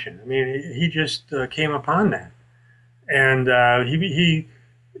imagination. I mean, he just came upon that. And he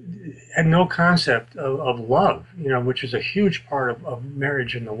had no concept of love, which is a huge part of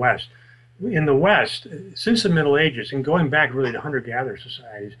marriage in the West. In the West, since the Middle Ages, and going back really to hunter-gatherer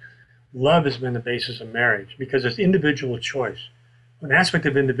societies, love has been the basis of marriage because it's individual choice. An aspect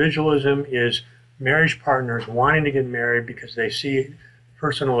of individualism is marriage partners wanting to get married because they see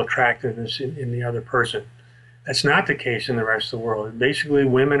personal attractiveness in the other person. That's not the case in the rest of the world. Basically,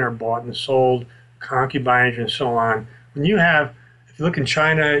 women are bought and sold, concubinage and so on. When you have, if you look in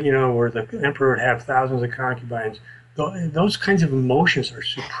China, where the emperor would have thousands of concubines, those kinds of emotions are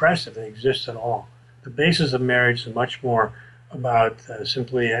suppressed if they exist at all. The basis of marriage is much more about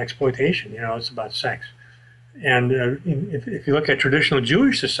simply exploitation. It's about sex. And if you look at traditional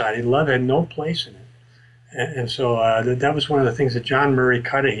Jewish society, love had no place in it. And so that was one of the things that John Murray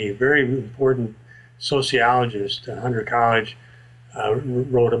Cudahy, a very important sociologist at Hunter College,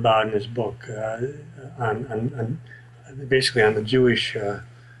 wrote about in his book on basically on the Jewish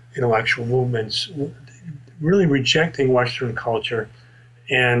intellectual movements, really rejecting Western culture.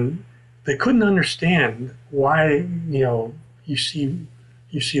 And they couldn't understand why, you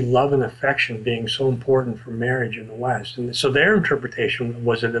see love and affection being so important for marriage in the West. And so their interpretation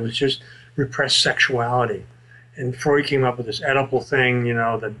was that it was just repressed sexuality. And Freud came up with this Oedipal thing,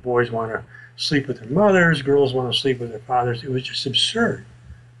 that boys want to sleep with their mothers, girls want to sleep with their fathers. It was just absurd.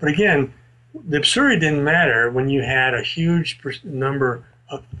 But again, the absurdity didn't matter when you had a huge number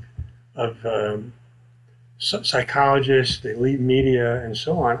of psychologists, the elite media, and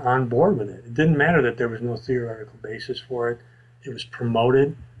so on board with it. It didn't matter that there was no theoretical basis for it. It was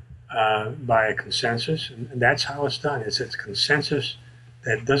promoted by a consensus, and that's how it's done. It's consensus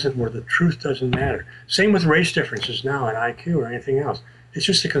where the truth doesn't matter. Same with race differences now in IQ or anything else. It's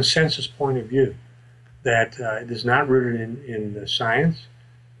just a consensus point of view that is not rooted in the science,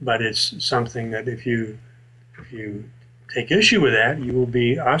 but it's something that if you take issue with that, you will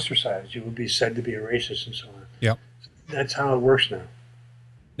be ostracized. You will be said to be a racist and so on. Yeah, that's how it works now.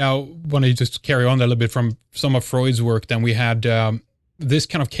 Now, when I just carry on a little bit from some of Freud's work, then we had this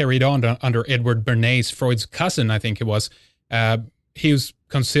kind of carried on under Edward Bernays, Freud's cousin, I think it was. He was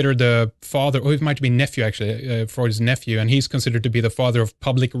considered the father, or it might be nephew actually, Freud's nephew, and he's considered to be the father of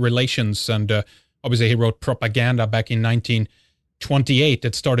public relations. And obviously he wrote Propaganda back in 1928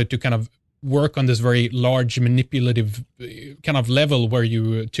 that started to kind of work on this very large manipulative kind of level where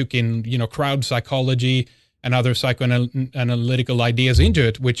you took in, crowd psychology and other psychoanalytical ideas into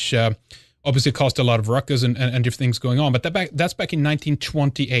it, which obviously caused a lot of ruckus and different things going on. But that's back in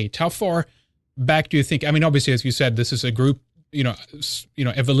 1928. How far back do you think? I mean, obviously, as you said, this is a group,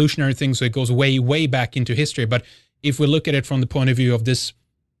 evolutionary thing, so it goes way, way back into history. But if we look at it from the point of view of this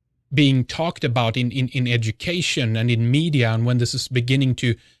being talked about in education and in media, and when this is beginning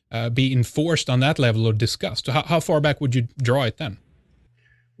to be enforced on that level or discussed, how far back would you draw it then?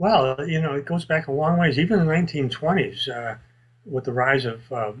 Well, it goes back a long ways. Even in the 1920s, with the rise of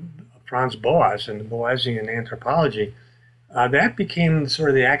Franz Boas and the Boasian anthropology, that became sort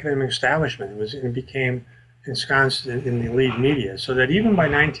of the academic establishment. It became ensconced in the elite media, so that even by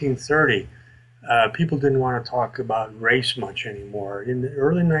 1930, people didn't want to talk about race much anymore. In the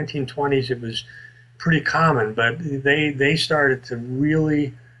early 1920s, it was pretty common, but they started to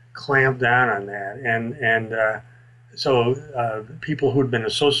really clamp down on that, and so people who'd been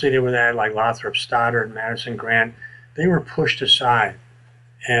associated with that, like Lothrop Stoddard, Madison Grant, they were pushed aside,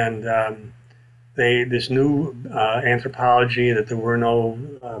 and this new anthropology that there were no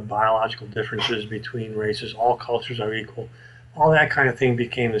biological differences between races, all cultures are equal, all that kind of thing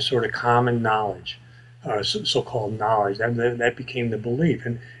became the sort of common knowledge, so-called knowledge. That became the belief,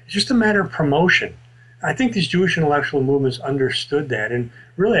 and it's just a matter of promotion. I think these Jewish intellectual movements understood that, and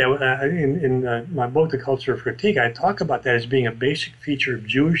really, in my book, The Culture of Critique, I talk about that as being a basic feature of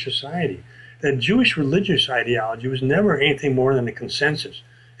Jewish society. That Jewish religious ideology was never anything more than a consensus.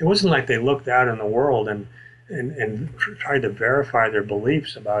 It wasn't like they looked out in the world and tried to verify their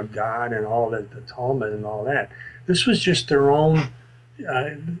beliefs about God and all that, the Talmud and all that. This was just their own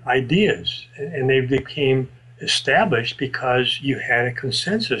ideas, and they became established because you had a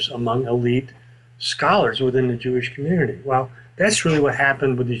consensus among elite scholars within the Jewish community. Well, that's really what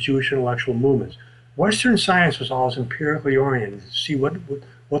happened with the Jewish intellectual movements. Western science was always empirically oriented to see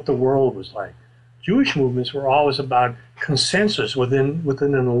what the world was like. Jewish movements were always about consensus within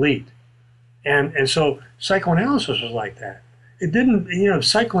an elite. And so psychoanalysis was like that. It didn't,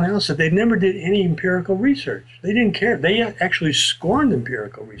 psychoanalysis, they never did any empirical research. They didn't care. They actually scorned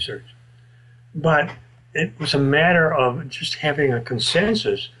empirical research. But it was a matter of just having a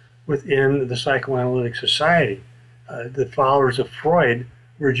consensus within the psychoanalytic society. The followers of Freud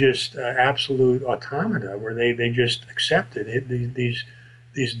were just absolute automata, where they just accepted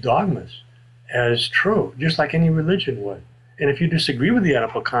these dogmas as true, just like any religion would. And if you disagree with the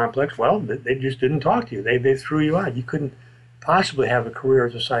Oedipal complex, well, they just didn't talk to you. They threw you out. You couldn't possibly have a career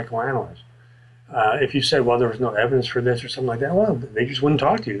as a psychoanalyst. If you said, well, there was no evidence for this or something like that, well, they just wouldn't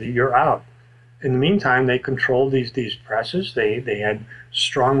talk to you. You're out. In the meantime, they controlled these presses. They had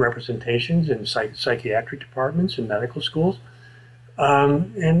strong representations in psychiatric departments and medical schools.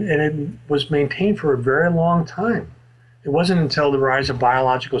 And it was maintained for a very long time. It wasn't until the rise of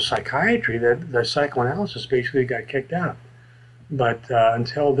biological psychiatry that the psychoanalysis basically got kicked out. But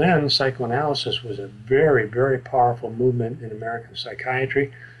until then, psychoanalysis was a very, very powerful movement in American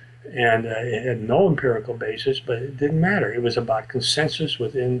psychiatry, and it had no empirical basis, but it didn't matter. It was about consensus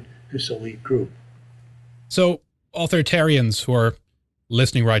within this elite group. So authoritarians who are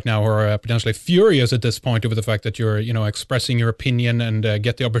listening right now, who are potentially furious at this point over the fact that you're, expressing your opinion and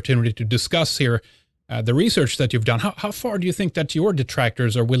get the opportunity to discuss here the research that you've done, how far do you think that your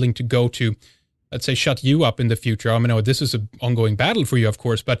detractors are willing to go to, let's say, shut you up in the future? I mean, this is an ongoing battle for you, of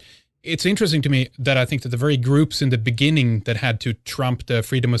course, but it's interesting to me that I think that the very groups in the beginning that had to trump the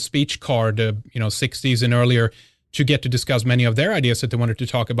freedom of speech card, 60s and earlier, to get to discuss many of their ideas that they wanted to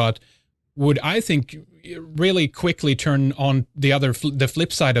talk about, would, I think, really quickly turn on the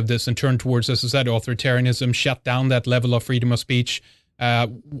flip side of this and turn towards, as I said, authoritarianism, shut down that level of freedom of speech.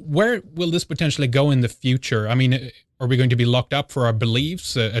 Where will this potentially go in the future? I mean, are we going to be locked up for our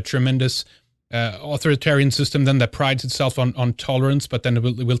beliefs, a tremendous authoritarian system then that prides itself on tolerance, but then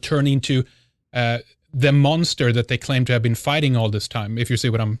it will turn into the monster that they claim to have been fighting all this time, if you see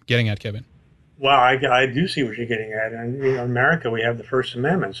what I'm getting at, Kevin? Well, I do see what you're getting at. And in America, we have the First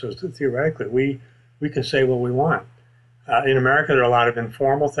Amendment, so theoretically, we can say what we want. In America, there are a lot of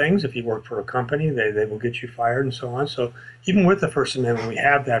informal things. If you work for a company, they will get you fired and so on. So even with the First Amendment, we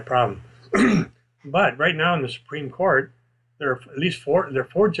have that problem. But right now in the Supreme Court, there are at least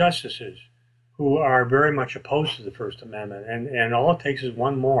four justices who are very much opposed to the First Amendment. And all it takes is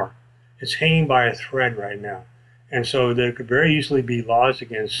one more. It's hanging by a thread right now. And so there could very easily be laws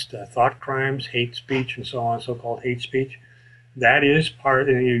against thought crimes, hate speech, and so on, so-called hate speech. That is part,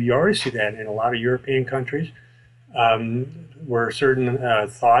 and you already see that in a lot of European countries, where certain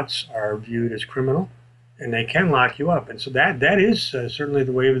thoughts are viewed as criminal, and they can lock you up. And so that is certainly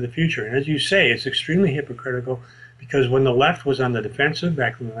the wave of the future. And as you say, it's extremely hypocritical, because when the left was on the defensive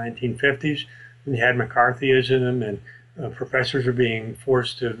back in the 1950s, when you had McCarthyism and professors were being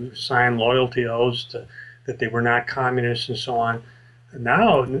forced to sign loyalty oaths that they were not communists and so on.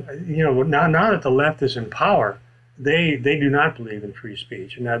 Now that the left is in power, they do not believe in free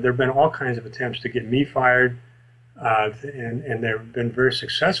speech. And there have been all kinds of attempts to get me fired, and they've been very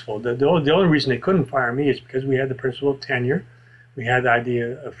successful. The only reason they couldn't fire me is because we had the principle of tenure. We had the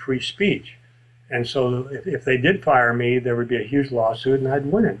idea of free speech. And so if they did fire me, there would be a huge lawsuit, and I'd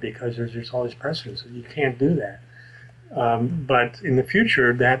win it, because there's all these precedents. You can't do that. But in the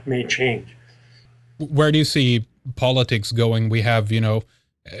future, that may change. Where do you see politics going? We have,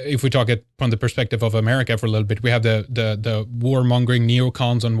 if we talk it from the perspective of America for a little bit, we have the warmongering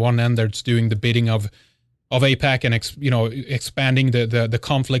neocons on one end that's doing the bidding of AIPAC and expanding the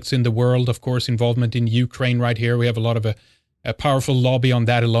conflicts in the world. Of course, involvement in Ukraine right here. We have a lot of a powerful lobby on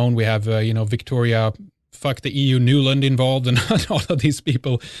that alone. We have Victoria fuck the EU Newland involved and all of these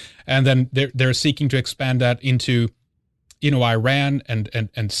people, and then they're seeking to expand that into Iran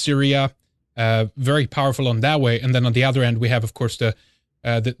and Syria. Very powerful on that way. And then on the other end, we have, of course, the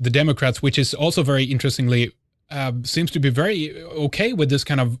Democrats, which is also very interestingly seems to be very okay with this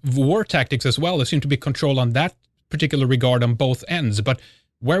kind of war tactics as well. There seems to be control on that particular regard on both ends. But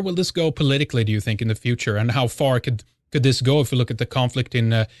where will this go politically, do you think, in the future? And how far could this go if we look at the conflict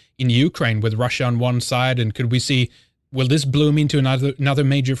in Ukraine with Russia on one side? And will this bloom into another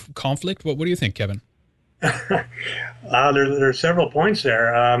major conflict? What do you think, Kevin? There are several points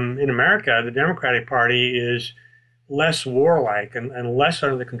there. In America, the Democratic Party is less warlike and less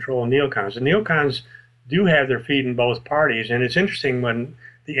under the control of neocons. The neocons do have their feet in both parties, and it's interesting when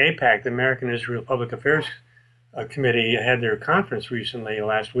the AIPAC, the American Israel Public Affairs Committee, had their conference recently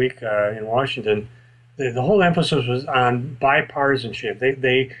last week in Washington. The whole emphasis was on bipartisanship.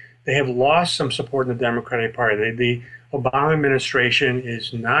 They have lost some support in the Democratic Party. The Obama administration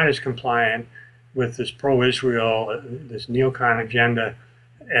is not as compliant with this pro-Israel, this neocon agenda,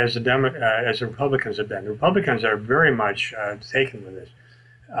 as the Republicans have been. The Republicans are very much taken with this.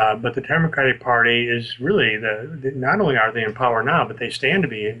 But the Democratic Party is really, not only are they in power now, but they stand to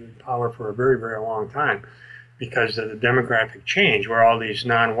be in power for a very, very long time, because of the demographic change where all these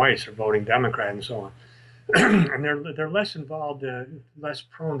non-whites are voting Democrat and so on. And they're less involved, less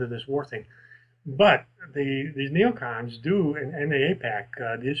prone to this war thing. But these neocons do, and the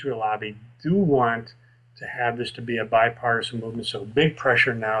AIPAC, the Israel lobby, do want to have this to be a bipartisan movement. So big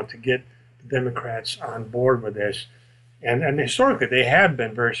pressure now to get the Democrats on board with this. And historically, they have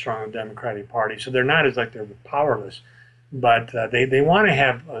been very strong in the Democratic Party. So they're not as like they're powerless. But they want to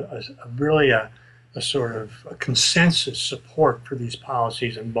have a sort of a consensus support for these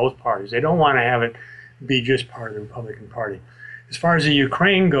policies in both parties. They don't want to have it be just part of the Republican Party. As far as the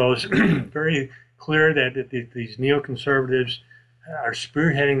Ukraine goes, very clear that these neoconservatives are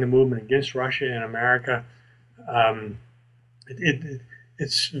spearheading the movement against Russia and America. Um,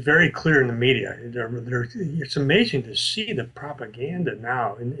 it's very clear in the media. It's amazing to see the propaganda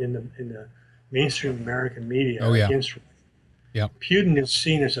now in the mainstream American media against Russia. Yeah. Putin is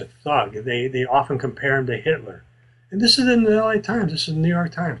seen as a thug. They often compare him to Hitler. And this is in the LA Times. This is the New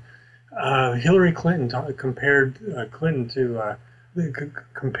York Times. Hillary Clinton compared Putin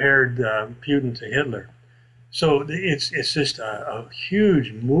to Hitler. So it's just a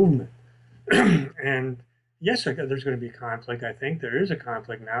huge movement. And yes, there's going to be conflict. I think there is a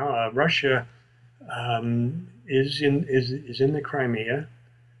conflict now. Russia is in the Crimea,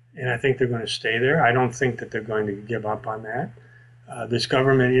 and I think they're going to stay there. I don't think that they're going to give up on that. This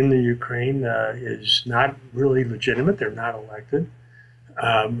government in the Ukraine is not really legitimate. They're not elected,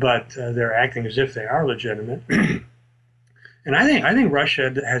 but they're acting as if they are legitimate. And I think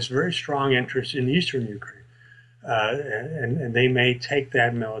Russia has very strong interests in eastern Ukraine, and they may take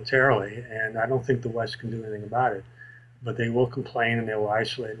that militarily. And I don't think the West can do anything about it. But they will complain and they will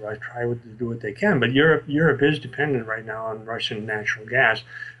isolate Russia, try to do what they can. But Europe is dependent right now on Russian natural gas.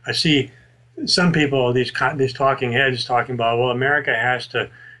 I see some people, these talking heads, talking about, well, America has to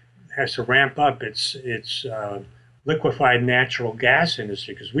ramp up its liquefied natural gas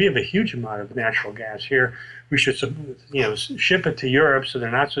industry because we have a huge amount of natural gas here. We should, ship it to Europe so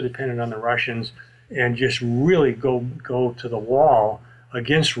they're not so dependent on the Russians, and just really go to the wall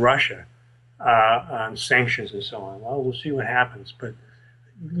against Russia on sanctions and so on. Well, we'll see what happens, but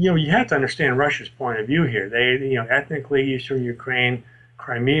you have to understand Russia's point of view here. They, ethnically, eastern Ukraine.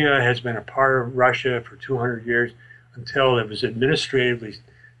 Crimea has been a part of Russia for 200 years until it was administratively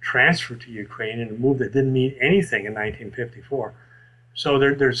transferred to Ukraine in a move that didn't mean anything in 1954. So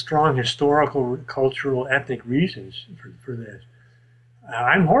there's strong historical, cultural, ethnic reasons for this.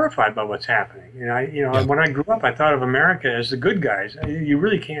 I'm horrified by what's happening. And when I grew up, I thought of America as the good guys. You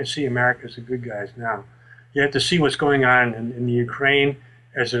really can't see America as the good guys now. You have to see what's going on in the Ukraine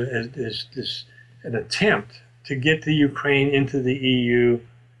as an attempt to get the Ukraine into the EU,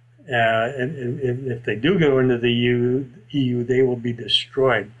 and if they do go into the EU, they will be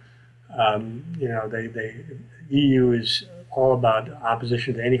destroyed. The EU is all about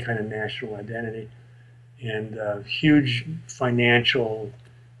opposition to any kind of national identity, and huge financial,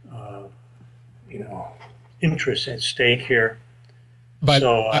 interests at stake here. But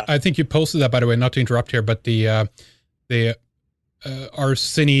so, I think you posted that, by the way, not to interrupt here, but the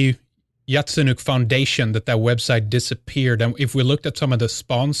Arseny Yatsenuk Foundation, that website disappeared. And if we looked at some of the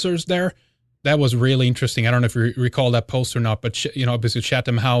sponsors there, that was really interesting. I don't know if you recall that post or not, but obviously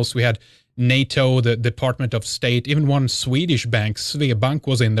Chatham House, we had NATO, the Department of State, even one Swedish bank, Sveabank,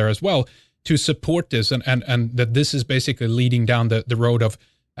 was in there as well to support this, and that this is basically leading down the road of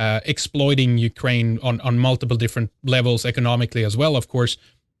exploiting Ukraine on multiple different levels, economically as well, of course.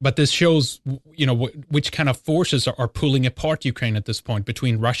 But this shows, which kind of forces are pulling apart Ukraine at this point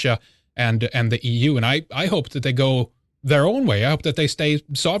between Russia and the EU. And I hope that they go their own way. I hope that they stay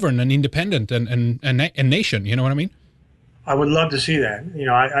sovereign and independent and a nation. You know what I mean? I would love to see that.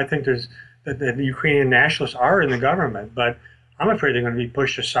 I think that the Ukrainian nationalists are in the government, but I'm afraid they're going to be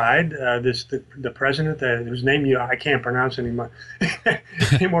pushed aside. The president, whose name I can't pronounce anymore.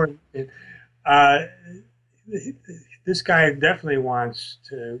 This guy definitely wants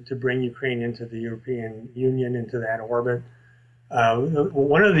to bring Ukraine into the European Union, into that orbit.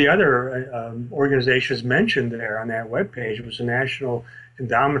 One of the other organizations mentioned there on that webpage was the National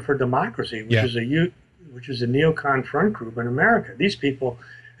Endowment for Democracy, which is a neocon front group in America. These people,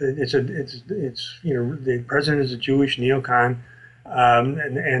 the president is a Jewish neocon,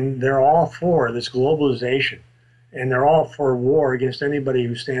 and they're all for this globalization, and they're all for war against anybody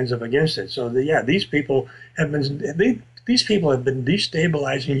who stands up against it. So these people have been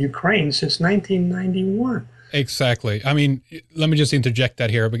destabilizing Ukraine since 1991. Exactly. I mean, let me just interject that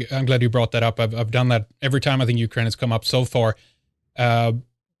here. I'm glad you brought that up. I've done that every time I think Ukraine has come up so far.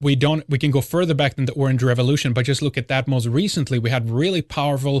 We can go further back than the Orange Revolution, but just look at that. Most recently, we had really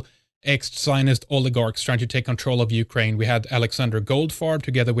powerful ex-Zionist oligarchs trying to take control of Ukraine. We had Alexander Goldfarb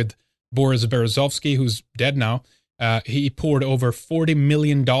together with Boris Berezovsky, who's dead now. He poured over $40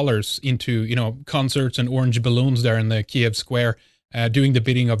 million into, concerts and orange balloons there in the Kiev square, doing the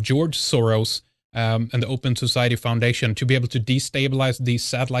bidding of George Soros and the Open Society Foundation to be able to destabilize these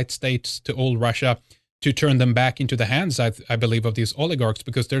satellite states to old Russia, to turn them back into the hands, I believe, of these oligarchs,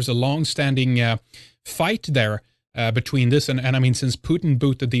 because there's a long-standing fight there between this and I mean, since Putin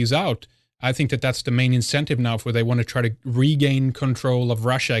booted these out, I think that's the main incentive now for they want to try to regain control of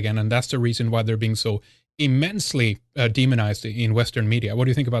Russia again, and that's the reason why they're being so immensely demonized in Western media. What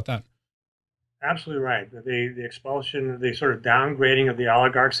do you think about that? Absolutely right. The expulsion, the sort of downgrading of the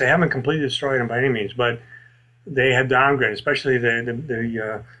oligarchs. They haven't completely destroyed them by any means, but they have downgraded, especially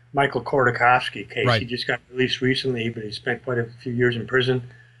the Michael Khodorkovsky case. He Right. just got released recently, but he spent quite a few years in prison.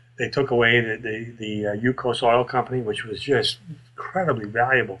 They took away the Yukos oil company, which was just incredibly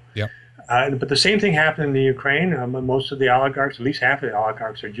valuable. Yeah. But the same thing happened in the Ukraine. Most of the oligarchs, at least half of the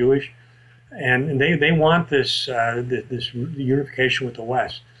oligarchs, are Jewish, and they want this unification with the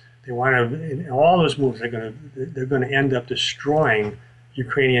West. They want to. In all those moves, they're going to end up destroying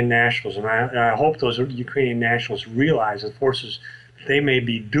Ukrainian nationalism. I hope those Ukrainian nationalists realize the forces they may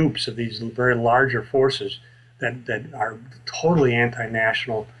be dupes of these very larger forces that are totally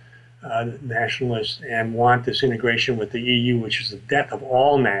anti-national, nationalists, and want this integration with the EU, which is the death of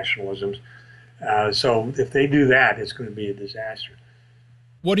all nationalisms. So if they do that, it's going to be a disaster.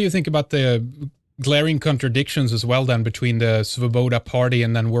 What do you think about the glaring contradictions as well then between the Svoboda party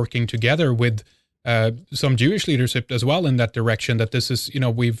and then working together with some Jewish leadership as well in that direction? That this is,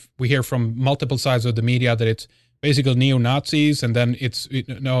 we hear from multiple sides of the media that it's basically neo-Nazis, and then it's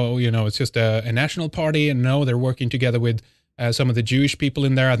just a national party, and no, they're working together with some of the Jewish people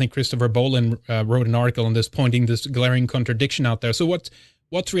in there. I think Christopher Bolin wrote an article on this, pointing this glaring contradiction out there. So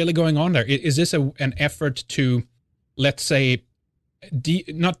what's really going on there? Is this an effort to, let's say,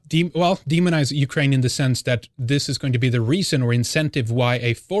 demonize Ukraine in the sense that this is going to be the reason or incentive why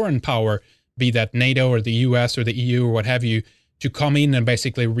a foreign power, be that NATO or the US or the EU or what have you, to come in and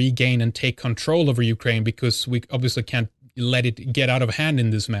basically regain and take control over Ukraine, because we obviously can't let it get out of hand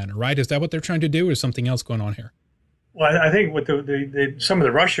in this manner, right? Is that what they're trying to do, or is something else going on here? Well, I think with some of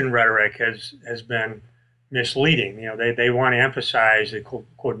the Russian rhetoric has been misleading. They want to emphasize the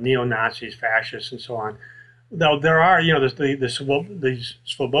quote neo-Nazis, fascists, and so on. Though there are, the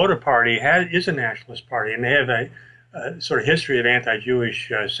Svoboda Party is a nationalist party, and they have a sort of history of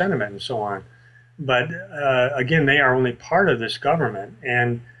anti-Jewish sentiment and so on. But again, they are only part of this government,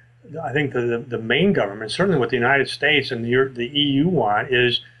 and I think the main government, certainly what the United States and the EU want,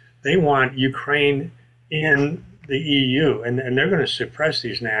 is they want Ukraine in the EU, and they're going to suppress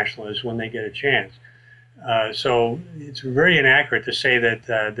these nationalists when they get a chance. So it's very inaccurate to say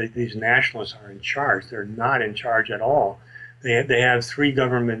that these nationalists are in charge. They're not in charge at all. They have 3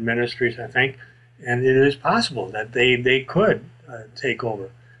 government ministries, I think, and it is possible that they could take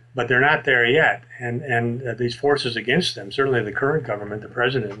over, but they're not there yet. And these forces against them, certainly the current government, the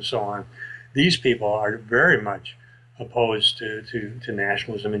president, and so on, these people are very much opposed to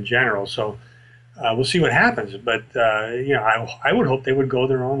nationalism in general. So we'll see what happens. But I would hope they would go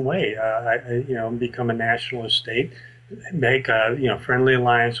their own way. Become a nationalist state, make a friendly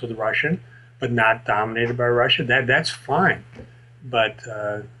alliance with Russia, but not dominated by Russia. That's fine. But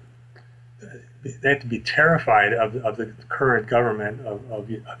they have to be terrified of the current government of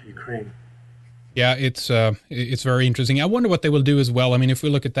Ukraine. Yeah, it's very interesting. I wonder what they will do as well. I mean, if we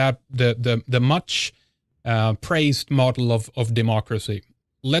look at that, the much praised model of democracy,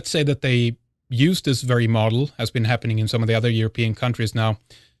 let's say that they use this very model, has been happening in some of the other European countries now,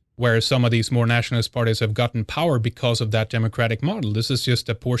 where some of these more nationalist parties have gotten power because of that democratic model. This is just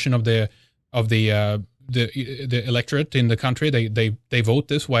a portion of the electorate in the country. They vote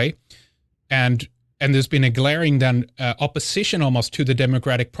this way, and there's been a glaring then opposition almost to the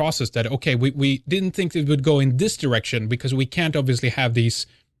democratic process. That okay, we didn't think it would go in this direction because we can't obviously have these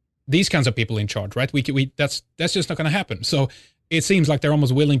kinds of people in charge, right? That's just not going to happen. So it seems like they're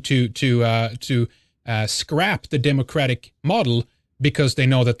almost willing to scrap the democratic model because they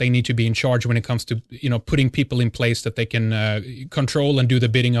know that they need to be in charge when it comes to putting people in place that they can control and do the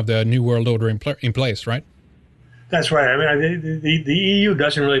bidding of the new world order in place, right? That's right. I mean, the EU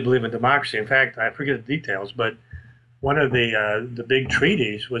doesn't really believe in democracy. In fact, I forget the details, but one of the big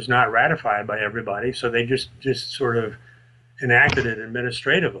treaties was not ratified by everybody, so they just sort of enacted it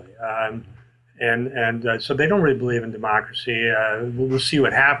administratively. So they don't really believe in democracy. We'll see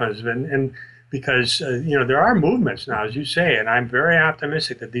what happens, and because there are movements now, as you say, and I'm very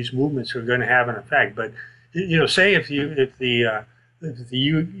optimistic that these movements are going to have an effect. But say if the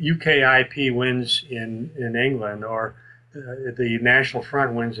UKIP wins in England, or the National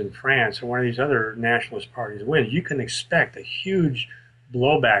Front wins in France, or one of these other nationalist parties wins, you can expect a huge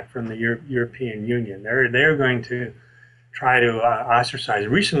blowback from the European Union. They're going to try to ostracize.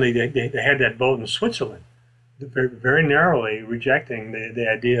 Recently, they had that vote in Switzerland, very, very narrowly rejecting the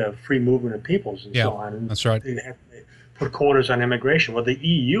idea of free movement of peoples and so on. And that's right. They put quotas on immigration. Well, the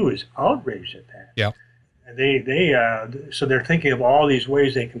EU is outraged at that. Yeah. So they're thinking of all these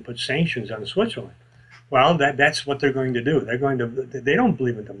ways they can put sanctions on Switzerland. Well, that's what they're going to do. They don't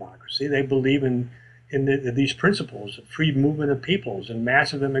believe in democracy. They believe in these principles of free movement of peoples and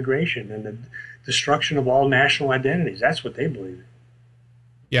massive immigration and the destruction of all national identities. That's what they believe.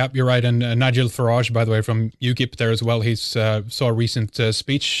 Yeah, you're right. And Nigel Farage, by the way, from UKIP there as well. He's saw a recent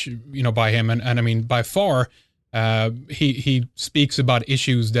speech, by him, and I mean, by far, he speaks about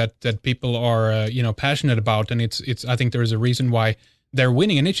issues that people are passionate about, and it's I think there is a reason why they're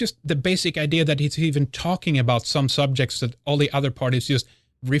winning, and it's just the basic idea that he's even talking about some subjects that all the other parties just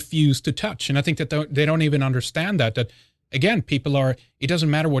refuse to touch, and I think that they don't even understand that again, people are. It doesn't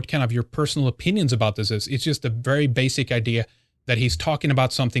matter what kind of your personal opinions about this is. It's just a very basic idea that he's talking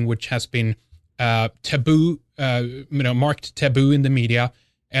about something which has been taboo, marked taboo in the media,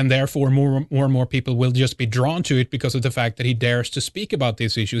 and therefore more and more people will just be drawn to it because of the fact that he dares to speak about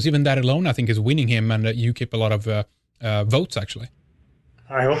these issues. Even that alone, I think, is winning him and UKIP a lot of votes, actually.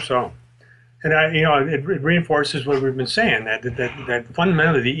 I hope so. And it reinforces what we've been saying, that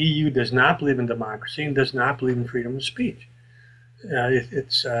fundamentally the EU does not believe in democracy and does not believe in freedom of speech.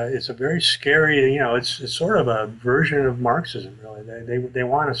 It's a very scary, it's sort of a version of Marxism, really. They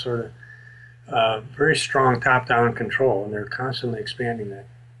want a sort of very strong top-down control, and they're constantly expanding that.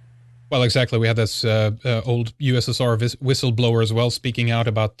 Well, exactly. We had this old USSR whistleblower as well speaking out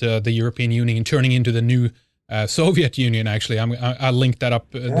about the European Union turning into the new Soviet Union. Actually, I'll link that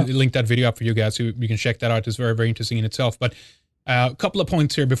up, link that video up for you guys, so you can check that out. It's very, very interesting in itself. But a couple of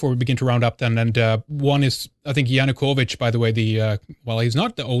points here before we begin to round up then. And one is, I think Yanukovych, by the way, he's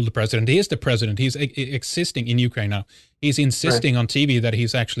not the old president. He is the president. He's existing in Ukraine now. He's insisting on TV that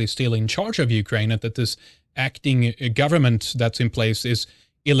he's actually still in charge of Ukraine and that this acting government that's in place is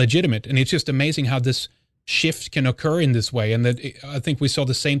illegitimate. And it's just amazing how this shift can occur in this way. And that I think we saw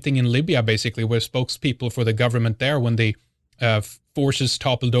the same thing in Libya, basically, where spokespeople for the government there, when the forces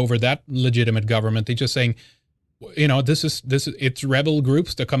toppled over that legitimate government, they're just saying, it's rebel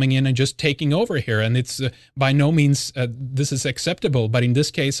groups that are coming in and just taking over here. And it's by no means this is acceptable. But in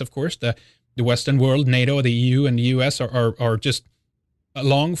this case, of course, the Western world, NATO, the EU, and the US are just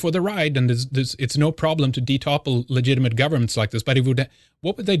along for the ride. And it's no problem to detopple legitimate governments like this. But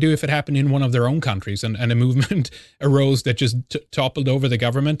what would they do if it happened in one of their own countries and a movement arose that just toppled over the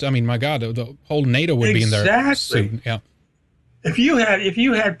government? I mean, my God, the whole NATO would be in there soon. Yeah. If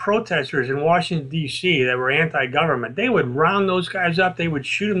you had protesters in Washington, D.C. that were anti-government, they would round those guys up. They would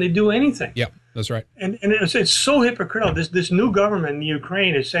shoot them. They'd do anything. Yeah, that's right. And it's so hypocritical. This new government in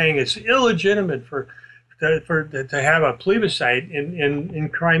Ukraine is saying it's illegitimate to have a plebiscite in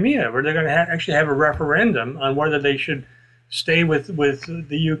Crimea, where they're going to actually have a referendum on whether they should stay with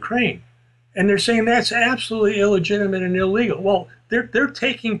the Ukraine. And they're saying that's absolutely illegitimate and illegal. Well, their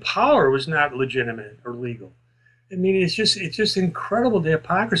taking power was not legitimate or legal. I mean, it's just incredible, the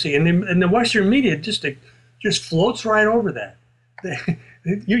hypocrisy, and the Western media just floats right over that.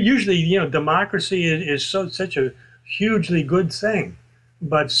 Usually, democracy is such a hugely good thing,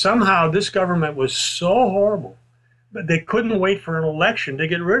 but somehow this government was so horrible, but they couldn't wait for an election to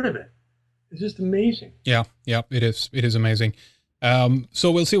get rid of it. It's just amazing. Yeah, it is. It is amazing.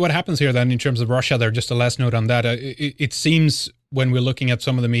 So we'll see what happens here then in terms of Russia there. Just a last note on that. It seems when we're looking at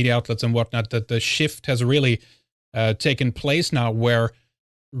some of the media outlets and whatnot that the shift has really taken place now, where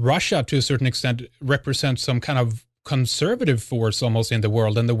Russia, to a certain extent, represents some kind of conservative force almost in the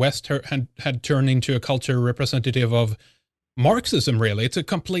world, and the West had turned into a culture representative of Marxism, really. It's a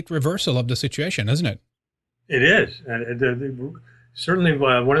complete reversal of the situation, isn't it? It is. Certainly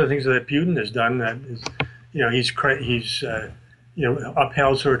one of the things that Putin has done that is, he's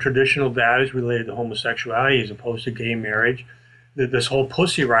upheld sort of traditional values related to homosexuality. He's opposed to gay marriage. This whole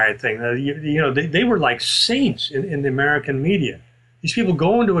Pussy Riot thing, they were like saints in the American media. These people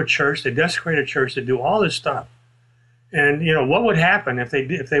go into a church, they desecrate a church, they do all this stuff. And what would happen if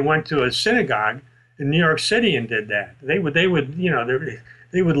they went to a synagogue in New York City and did that? They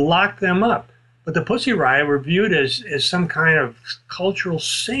would lock them up. But the Pussy Riot were viewed as some kind of cultural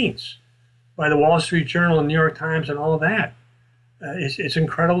saints by the Wall Street Journal and New York Times and all of that. It's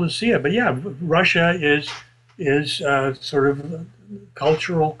incredible to see it. But yeah, Russia is sort of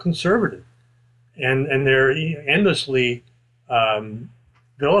cultural conservative, and they're endlessly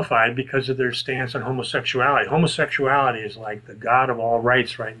vilified because of their stance on homosexuality. Homosexuality is like the god of all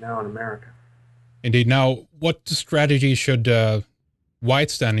rights right now in America. Indeed. Now, what strategy should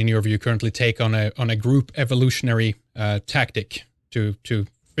whites then, in your view, currently take on a group evolutionary tactic to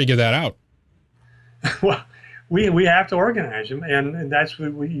figure that out? Well, we have to organize them, and that's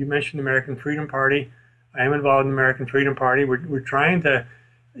what you mentioned, the American Freedom Party. I am involved in the American Freedom Party. We're trying to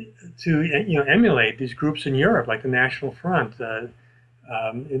emulate these groups in Europe, like the National Front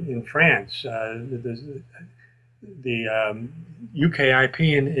in France, the UKIP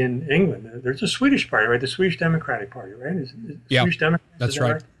in England. There's a Swedish party, right? The Swedish Democratic Party, right? Yeah, that's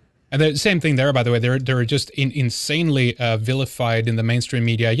right. And the same thing there, by the way, they're just insanely vilified in the mainstream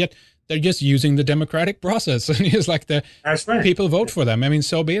media, yet they're just using the democratic process. And it's like That's right. people vote for them. I mean,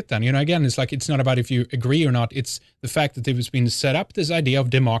 so be it then. Again, it's like, it's not about if you agree or not. It's the fact that it's been set up, this idea of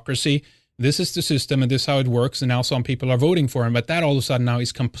democracy. This is the system and this is how it works. And now some people are voting for him. But that all of a sudden now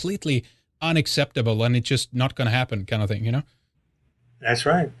is completely unacceptable, and it's just not going to happen, kind of thing, That's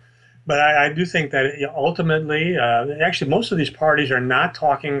right. But I do think that ultimately, actually, most of these parties are not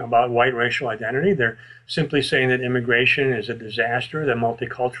talking about white racial identity. They're simply saying that immigration is a disaster, that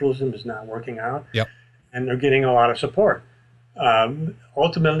multiculturalism is not working out, Yep. and they're getting a lot of support.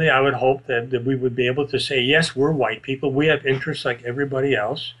 Ultimately, I would hope that we would be able to say, yes, we're white people. We have interests like everybody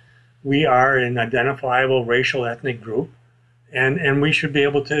else. We are an identifiable racial ethnic group, and we should be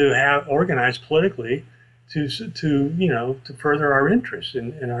able to have organized politically to further our interests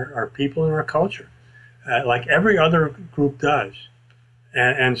in our people and our culture, like every other group does.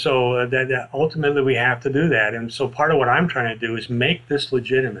 And so that ultimately we have to do that. And so part of what I'm trying to do is make this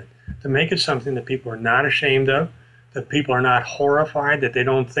legitimate, to make it something that people are not ashamed of, that people are not horrified, that they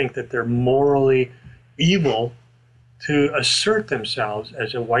don't think that they're morally evil to assert themselves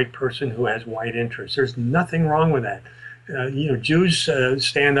as a white person who has white interests. There's nothing wrong with that. Jews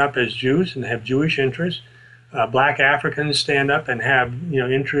stand up as Jews and have Jewish interests. Black Africans stand up and have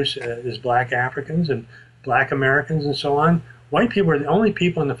interests as Black Africans, and Black Americans and so on. White people are the only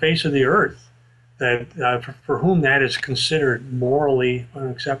people on the face of the earth that for whom that is considered morally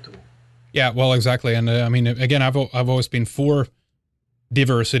unacceptable. Yeah, well, exactly. And I mean, again, I've always been for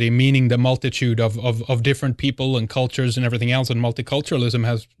diversity, meaning the multitude of different people and cultures and everything else. And multiculturalism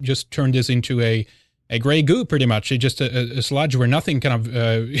has just turned this into a gray goo, pretty much. It's just a sludge where nothing kind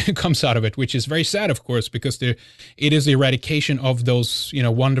of comes out of it, which is very sad, of course, because it is the eradication of those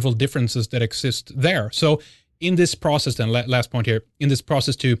wonderful differences that exist there. So in this process, then, last point here, in this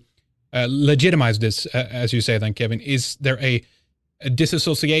process to legitimize this, as you say then, Kevin, is there a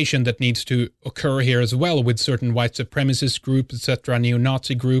disassociation that needs to occur here as well with certain white supremacist groups, etc.,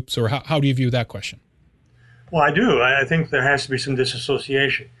 neo-Nazi groups, or how do you view that question? Well, I do. I think there has to be some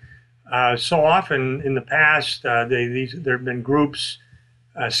disassociation. So often in the past, there have been groups,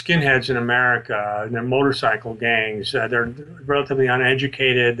 skinheads in America, and they're motorcycle gangs. They're relatively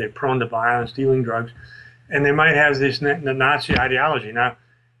uneducated. They're prone to violence, dealing drugs, and they might have this Nazi ideology. Now,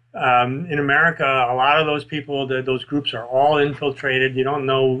 in America, a lot of those people, those groups are all infiltrated. You don't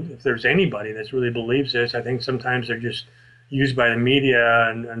know if there's anybody that really believes this. I think sometimes they're just used by the media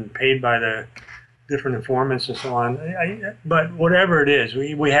and paid by the different informants and so on. But whatever it is,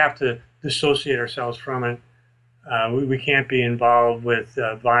 we have to dissociate ourselves from it. We can't be involved with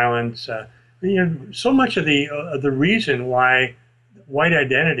violence. So much of the reason why white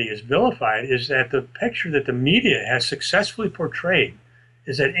identity is vilified is that the picture that the media has successfully portrayed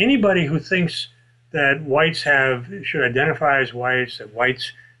is that anybody who thinks that whites should identify as whites, that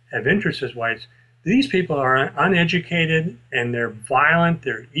whites have interests as whites, these people are uneducated and they're violent,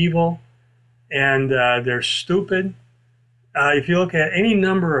 they're evil, and they're stupid. If you look at any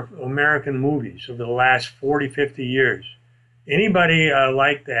number of American movies over the last 40, 50 years, anybody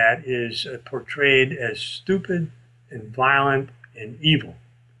like that is portrayed as stupid and violent and evil.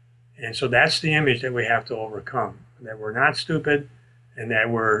 And so that's the image that we have to overcome, that we're not stupid and that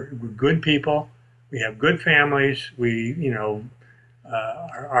we're good people. We have good families. We,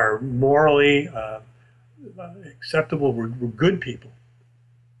 are morally acceptable. We're good people.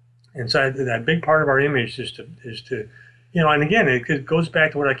 And so that big part of our image is to, and again, it goes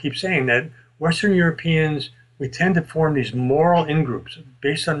back to what I keep saying, that Western Europeans, we tend to form these moral in-groups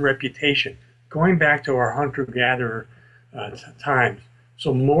based on reputation, going back to our hunter-gatherer times.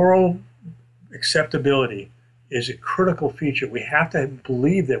 So moral acceptability is a critical feature. We have to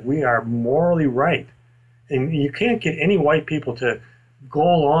believe that we are morally right. And you can't get any white people to go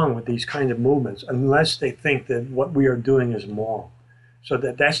along with these kind of movements unless they think that what we are doing is moral. So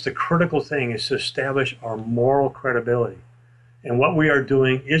that's the critical thing, is to establish our moral credibility. And what we are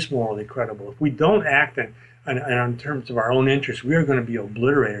doing is morally credible. If we don't act in terms of our own interests, we are going to be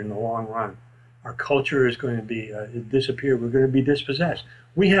obliterated in the long run. Our culture is going to be disappear. We're going to be dispossessed.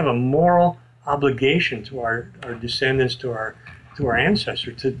 We have a moral obligation to our descendants, to our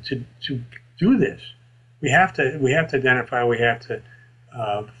ancestors, to do this. We have to identify. We have to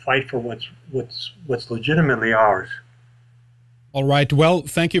fight for what's legitimately ours. All right. Well,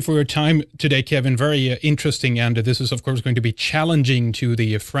 thank you for your time today, Kevin. Very interesting. And this is, of course, going to be challenging to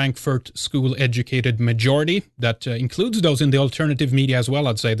the Frankfurt School-educated majority. That includes those in the alternative media as well,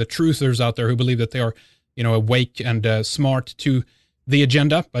 I'd say. The truthers out there who believe that they are, awake and smart to the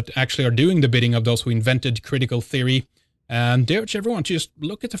agenda, but actually are doing the bidding of those who invented critical theory And I urge everyone to just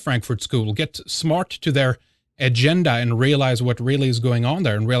look at the Frankfurt School, get smart to their agenda and realize what really is going on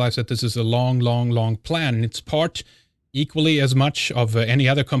there, and realize that this is a long plan. And it's part equally as much of any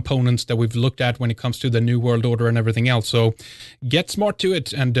other components that we've looked at when it comes to the New World Order and everything else. So get smart to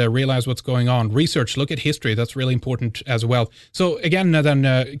it and realize what's going on. Research, look at history. That's really important as well. So again,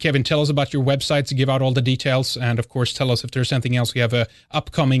 then Kevin, tell us about your websites, give out all the details, and of course, tell us if there's anything else you have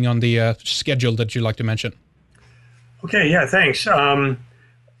upcoming on the schedule that you'd like to mention. Okay, yeah, thanks. My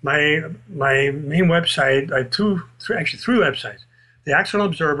main website, I have three websites.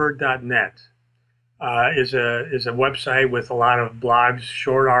 TheAccidentalObserver.net. Is a website with a lot of blogs,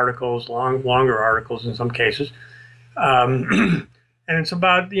 short articles, longer articles in some cases, and it's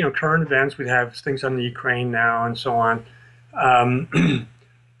about current events. We have things on the Ukraine now and so on, and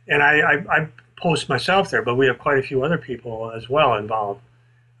I post myself there, but we have quite a few other people as well involved.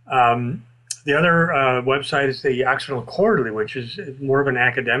 The other website is the Accidental Quarterly, which is more of an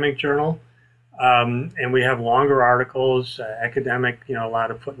academic journal, and we have longer articles, academic, a lot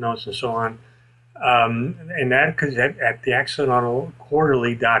of footnotes and so on. And that because at the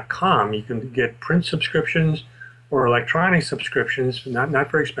accidentalquarterly.com, you can get print subscriptions or electronic subscriptions,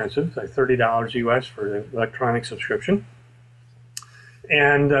 not very expensive, like $30 US for the electronic subscription.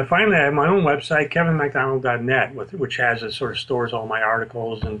 And finally, I have my own website, kevinmacdonald.net, which has sort of stores all my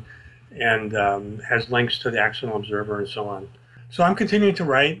articles and has links to the Accidental Observer and so on. So I'm continuing to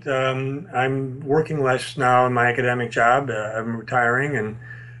write. I'm working less now in my academic job. I'm retiring, and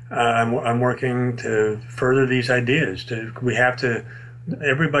I'm working to further these ideas.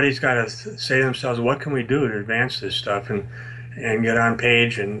 Everybody's got to say to themselves, what can we do to advance this stuff and get on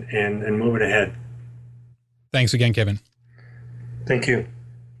page and move it ahead. Thanks again, Kevin. Thank you.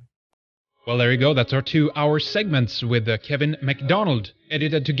 Well, there you go. That's our 2-hour segments with Kevin MacDonald,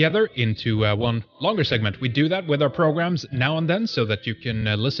 edited together into one longer segment. We do that with our programs now and then so that you can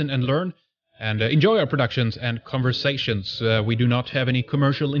listen and learn and enjoy our productions and conversations. We do not have any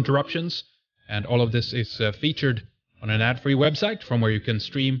commercial interruptions, and all of this is featured on an ad-free website from where you can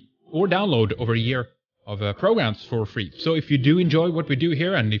stream or download over a year of programs for free. So if you do enjoy what we do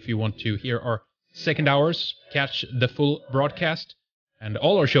here, and if you want to hear our second hours, catch the full broadcast, and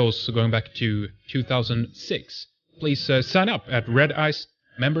all our shows going back to 2006, please sign up at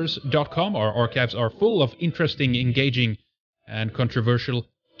redicemembers.com. Our archives are full of interesting, engaging, and controversial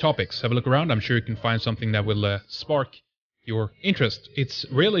topics. Have a look around. I'm sure you can find something that will spark your interest. It's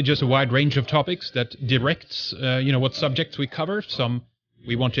really just a wide range of topics that directs, what subjects we cover. Some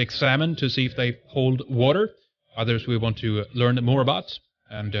we want to examine to see if they hold water. Others we want to learn more about.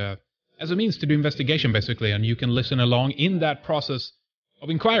 And as a means to do investigation, basically. And you can listen along in that process of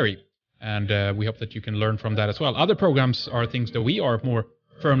inquiry. And we hope that you can learn from that as well. Other programs are things that we are more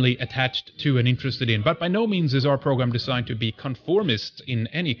firmly attached to and interested in, but by no means is our program designed to be conformist in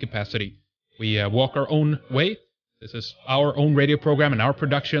any capacity. We walk our own way. This is our own radio program, and our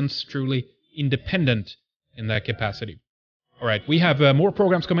productions truly independent in that capacity. All right, we have more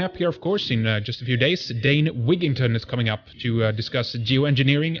programs coming up here, of course, in just a few days. Dane Wigington is coming up to discuss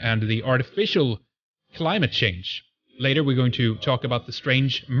geoengineering and the artificial climate change. Later, we're going to talk about the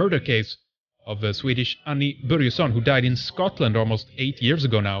strange murder case of Swedish Annie Börjesson, who died in Scotland almost 8 years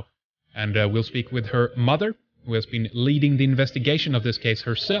ago now. And we'll speak with her mother, who has been leading the investigation of this case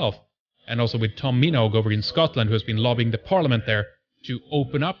herself, and also with Tom Minogue over in Scotland, who has been lobbying the parliament there to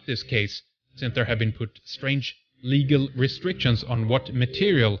open up this case, since there have been put strange legal restrictions on what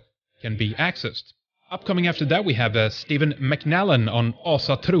material can be accessed. Upcoming after that, we have Stephen McNallen on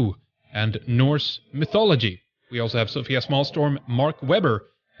Asatru and Norse mythology. We also have Sophia Smallstorm, Mark Webber,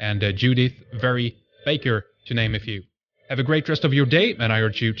 and Judith Very Baker, to name a few. Have a great rest of your day, and I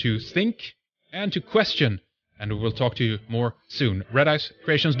urge you to think and to question, and we will talk to you more soon.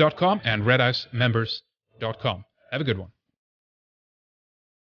 RedIceCreations.com and RedIceMembers.com. Have a good one.